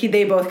and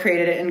they both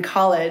created it in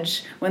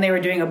college when they were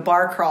doing a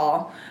bar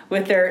crawl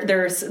with their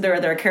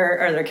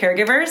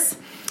caregivers.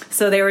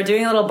 So they were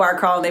doing a little bar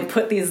crawl, and they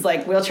put these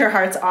like wheelchair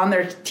hearts on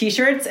their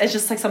T-shirts. It's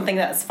just like something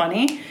that's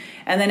funny.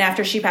 And then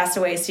after she passed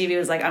away, Stevie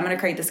was like, I'm going to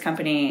create this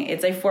company.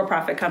 It's a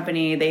for-profit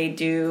company. They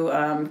do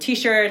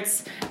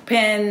T-shirts,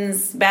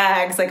 pins,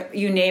 bags, like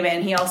you name it.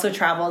 And he also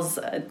travels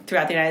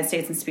throughout the United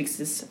States and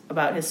speaks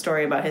about his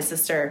story about his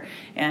sister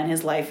and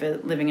his life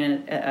living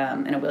in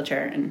a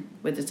wheelchair and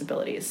with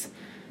disabilities.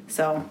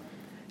 So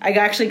I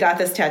actually got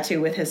this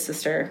tattoo with his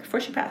sister before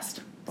she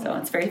passed. So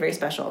it's very, very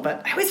special.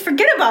 But I always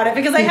forget about it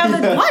because I have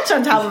the watch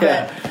on top of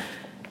it.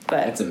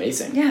 But that's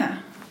amazing. Yeah.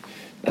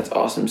 That's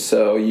awesome.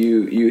 So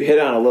you hit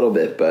on a little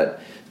bit,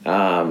 but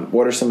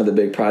What are some of the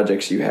big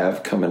projects you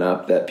have coming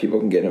up that people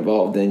can get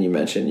involved in? You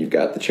mentioned you've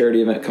got the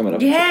charity event coming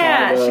up.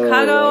 Yeah, in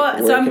Chicago.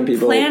 Like, so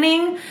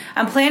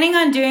I'm planning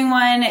on doing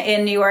one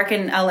in New York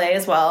and LA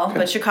as well. Okay.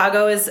 But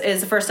Chicago is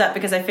the first step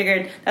because I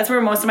figured that's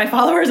where most of my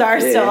followers are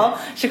still,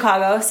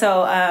 Chicago.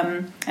 So,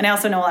 and I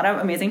also know a lot of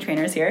amazing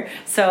trainers here.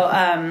 So,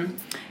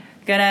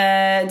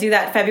 gonna do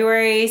that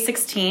February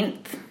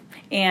 16th.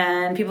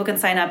 And people can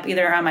sign up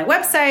either on my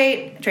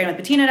website,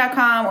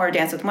 trainwithbettina.com, or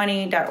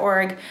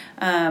dancewithmoney.org.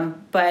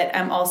 But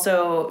I'm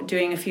also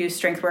doing a few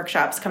strength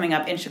workshops coming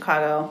up in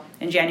Chicago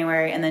in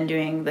January, and then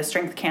doing the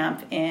strength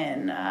camp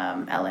in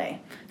LA.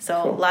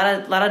 So cool.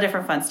 a lot of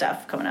different fun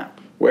stuff coming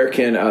up. Where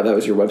can that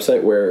was your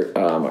website? Where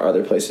are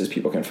other places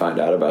people can find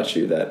out about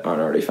you that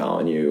aren't already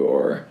following you,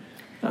 or?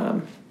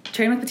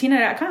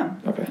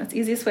 trainwithbettina.com. Okay. That's the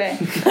easiest way.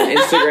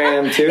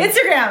 Instagram too?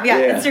 Instagram.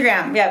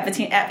 Yeah,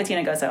 at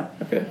Bettina Gozo.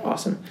 Okay,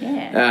 awesome.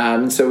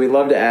 Yeah. So we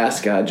love to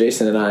ask,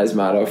 Jason and I's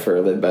motto for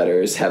Live Better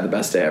is have the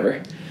best day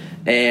ever.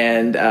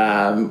 And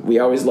we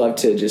always love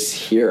to just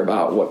hear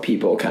about what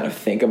people kind of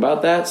think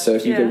about that. So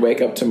if you could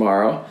wake up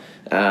tomorrow,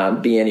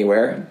 be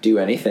anywhere, do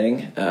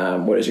anything,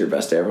 what does your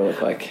best day ever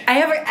look like? I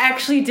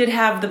actually did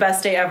have the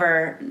best day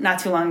ever not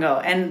too long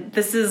ago. And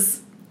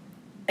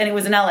it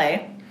was in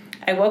LA.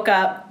 I woke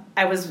up.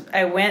 I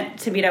went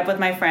to meet up with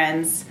my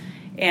friends,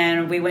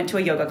 and we went to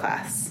a yoga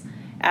class.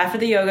 After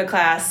the yoga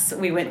class,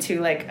 we went to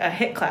like a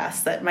HIIT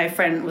class that my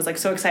friend was like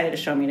so excited to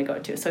show me to go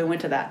to. So we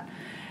went to that.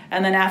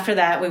 And then after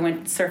that, we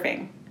went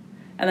surfing.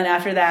 And then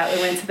after that,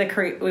 we went to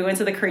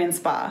the Korean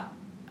spa.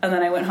 And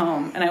then I went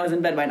home, and I was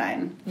in bed by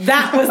 9.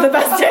 That was the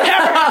best day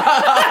ever.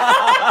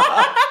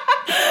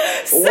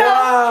 So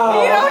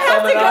wow! You don't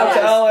have to go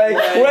to LA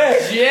quick.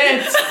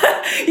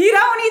 You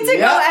don't need to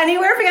go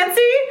anywhere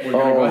fancy. We're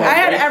gonna go ahead I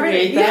had and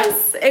everything.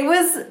 Yes, it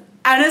was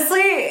honestly.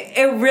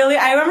 It really.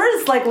 I remember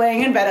just like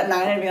laying in bed at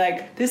 9 and be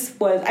like, "This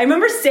was." I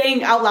remember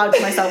saying out loud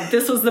to myself,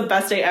 "This was the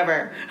best day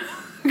ever."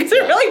 Because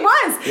it really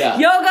was. Yeah.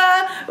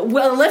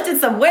 Yoga, lifted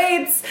some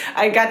weights.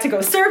 I got to go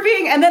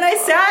surfing, and then I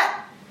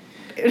sat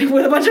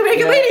with a bunch of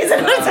naked ladies in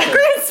a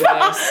great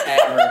spot.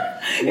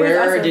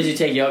 Where awesome. did you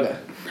take yoga?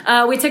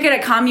 We took it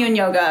at Commune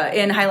Yoga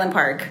in Highland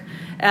Park.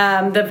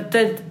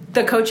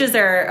 The coaches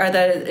there, or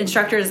the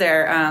instructors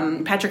there,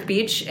 Patrick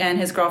Beach and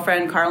his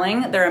girlfriend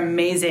Carling, they're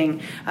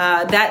amazing.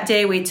 That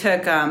day we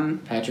took...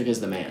 Patrick is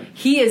the man.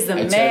 He is the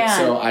man.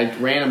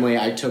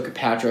 I took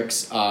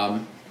Patrick's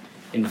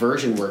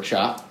inversion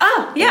workshop.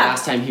 Oh, yeah. The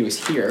last time he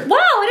was here. Wow,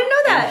 I didn't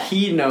know that. And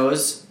he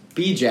knows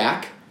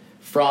B-Jack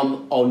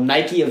from a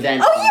Nike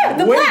event. Oh, yeah,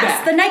 the Blast.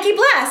 Back. The Nike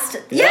Blast.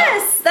 Yeah.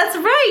 Yes, that's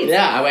right.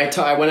 Yeah,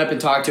 I went up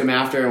and talked to him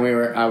after,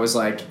 and I was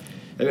like,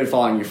 I've been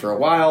following you for a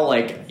while.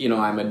 Like,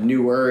 I'm a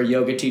newer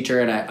yoga teacher,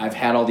 and I've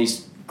had all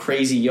these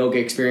crazy yoga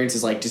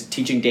experiences, like just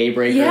teaching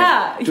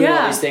Daybreaker. Doing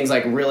all these things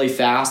like really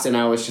fast, and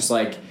I was just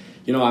like,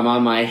 I'm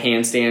on my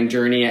handstand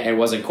journey. It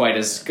wasn't quite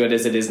as good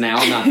as it is now.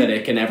 Not that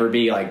it can ever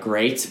be like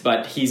great,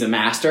 but he's a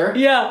master.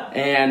 Yeah.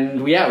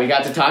 And we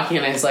got to talking,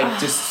 and it's like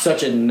just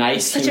such a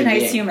nice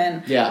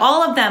human. Yeah.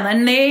 All of them.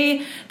 And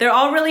they're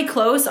all really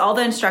close, all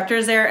the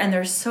instructors there, and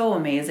they're so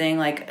amazing.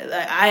 Like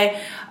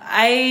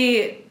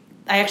I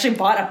actually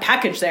bought a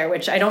package there,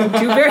 which I don't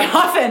do very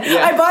often.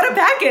 Yeah. I bought a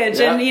package,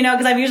 and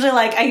because I'm usually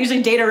I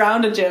usually date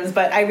around to gyms,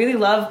 but I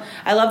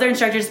love their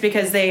instructors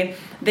because they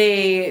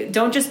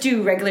don't just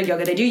do regular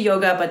yoga. They do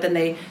yoga, but then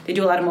they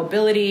do a lot of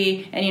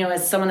mobility. And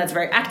as someone that's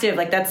very active,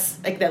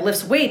 that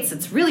lifts weights,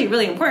 it's really,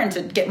 really important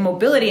to get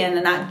mobility in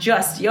and not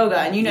just yoga.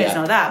 And you guys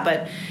know that,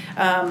 but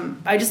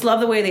I just love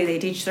the way they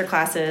teach their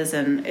classes,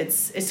 and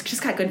it's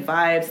just got good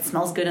vibes. It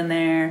smells good in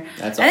there.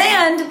 That's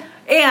awesome.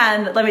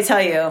 And let me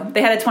tell you,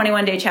 they had a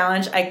 21-day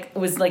challenge. I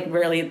was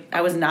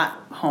I was not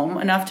home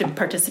enough to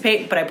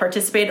participate, but I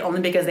participated only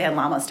because they had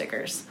llama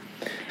stickers.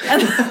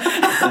 And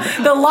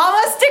the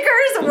llama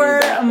stickers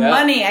were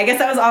money. I guess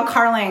that was all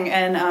Carling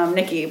and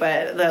Nikki,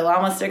 but the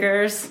llama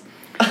stickers.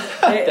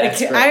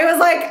 I was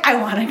like, I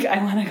want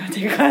to go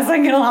take a class. I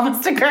can get a llama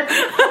sticker.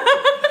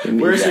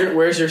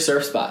 Where's your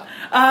surf spot?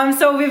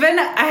 So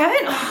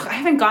I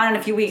haven't gone in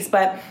a few weeks,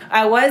 but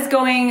I was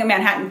going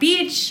Manhattan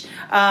Beach,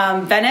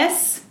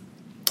 Venice.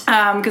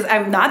 Because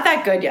I'm not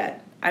that good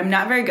yet. I'm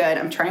not very good.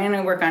 I'm trying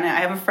to work on it. I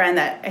have a friend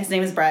that his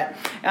name is Brett.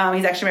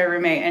 He's actually my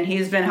roommate, and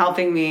he's been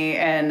helping me,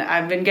 and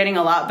I've been getting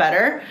a lot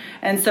better.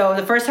 And so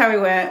the first time we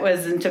went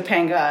was in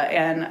Topanga,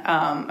 and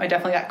I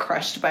definitely got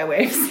crushed by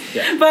waves.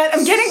 Yeah. But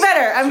I'm getting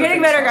better. I'm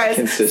getting better, guys.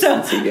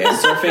 Consistency game.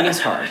 Surfing is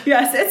hard.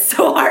 Yes, it's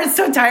so hard. It's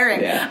so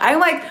tiring. Yeah.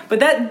 I'm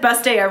but that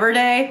best day ever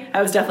day,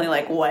 I was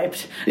definitely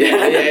wiped. Yeah.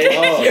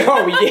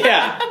 Oh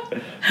yeah.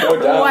 No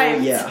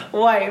doubt.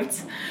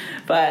 Wiped.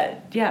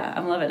 But yeah,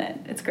 I'm loving it.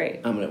 It's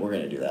great. We're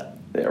gonna do that.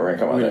 Yeah, we're gonna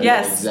come on.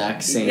 Yes. The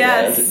exact same day.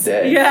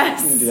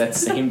 Yes. We're gonna do that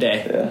same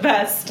day.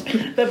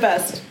 The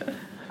best.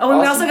 Oh, and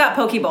we also got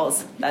poke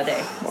bowls that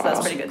day, so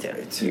that's pretty good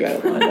too. You got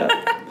it lined up.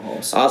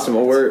 Awesome.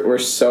 Well, we're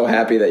so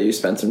happy that you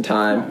spent some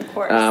time,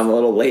 a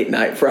little late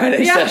night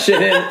Friday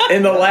session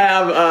in the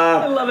lab,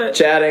 I love it.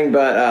 Chatting.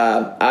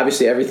 But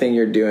obviously, everything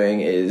you're doing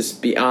is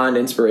beyond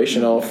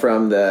inspirational.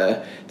 From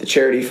the the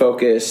charity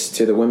focus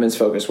to the women's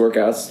focus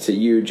workouts to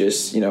you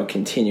just,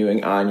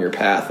 continuing on your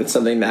path. It's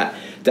something that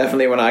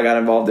definitely when I got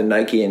involved in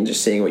Nike and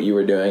just seeing what you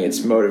were doing, it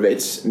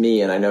motivates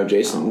me, and I know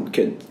Jason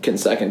can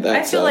second that.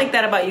 I feel like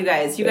that about you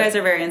guys. You guys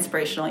are very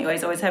inspirational. You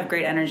guys always have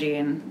great energy,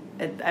 and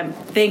I'm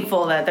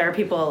thankful that there are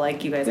people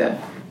like you guys. Yeah,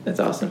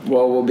 that's awesome.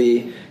 Well, we'll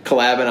be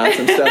collabing on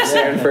some stuff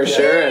soon for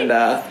sure, and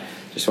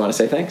just want to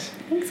say thanks.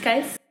 Thanks,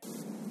 guys.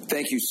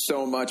 Thank you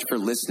so much for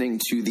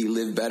listening to the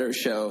Live Better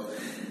Show.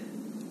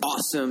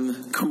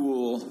 Awesome,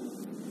 cool,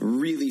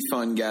 really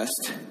fun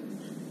guest.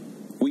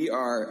 We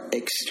are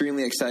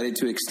extremely excited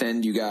to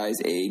extend you guys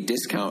a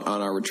discount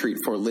on our retreat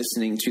for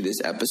listening to this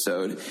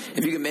episode.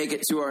 If you can make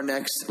it to our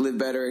next Live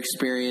Better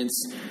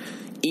experience,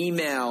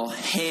 email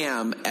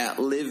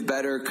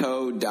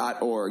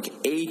ham@livebetterco.org,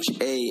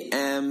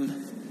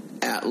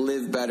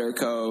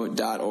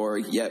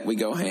 ham@livebetterco.org. Yet we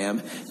go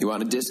ham. You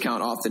want a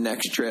discount off the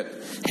next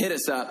trip? Hit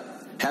us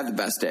up. Have the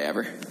best day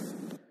ever.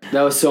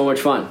 That was so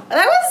much fun.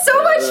 That was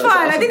so much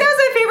fun. Awesome. I think that was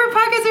my favorite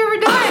podcast we've ever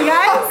done,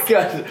 guys.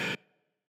 God.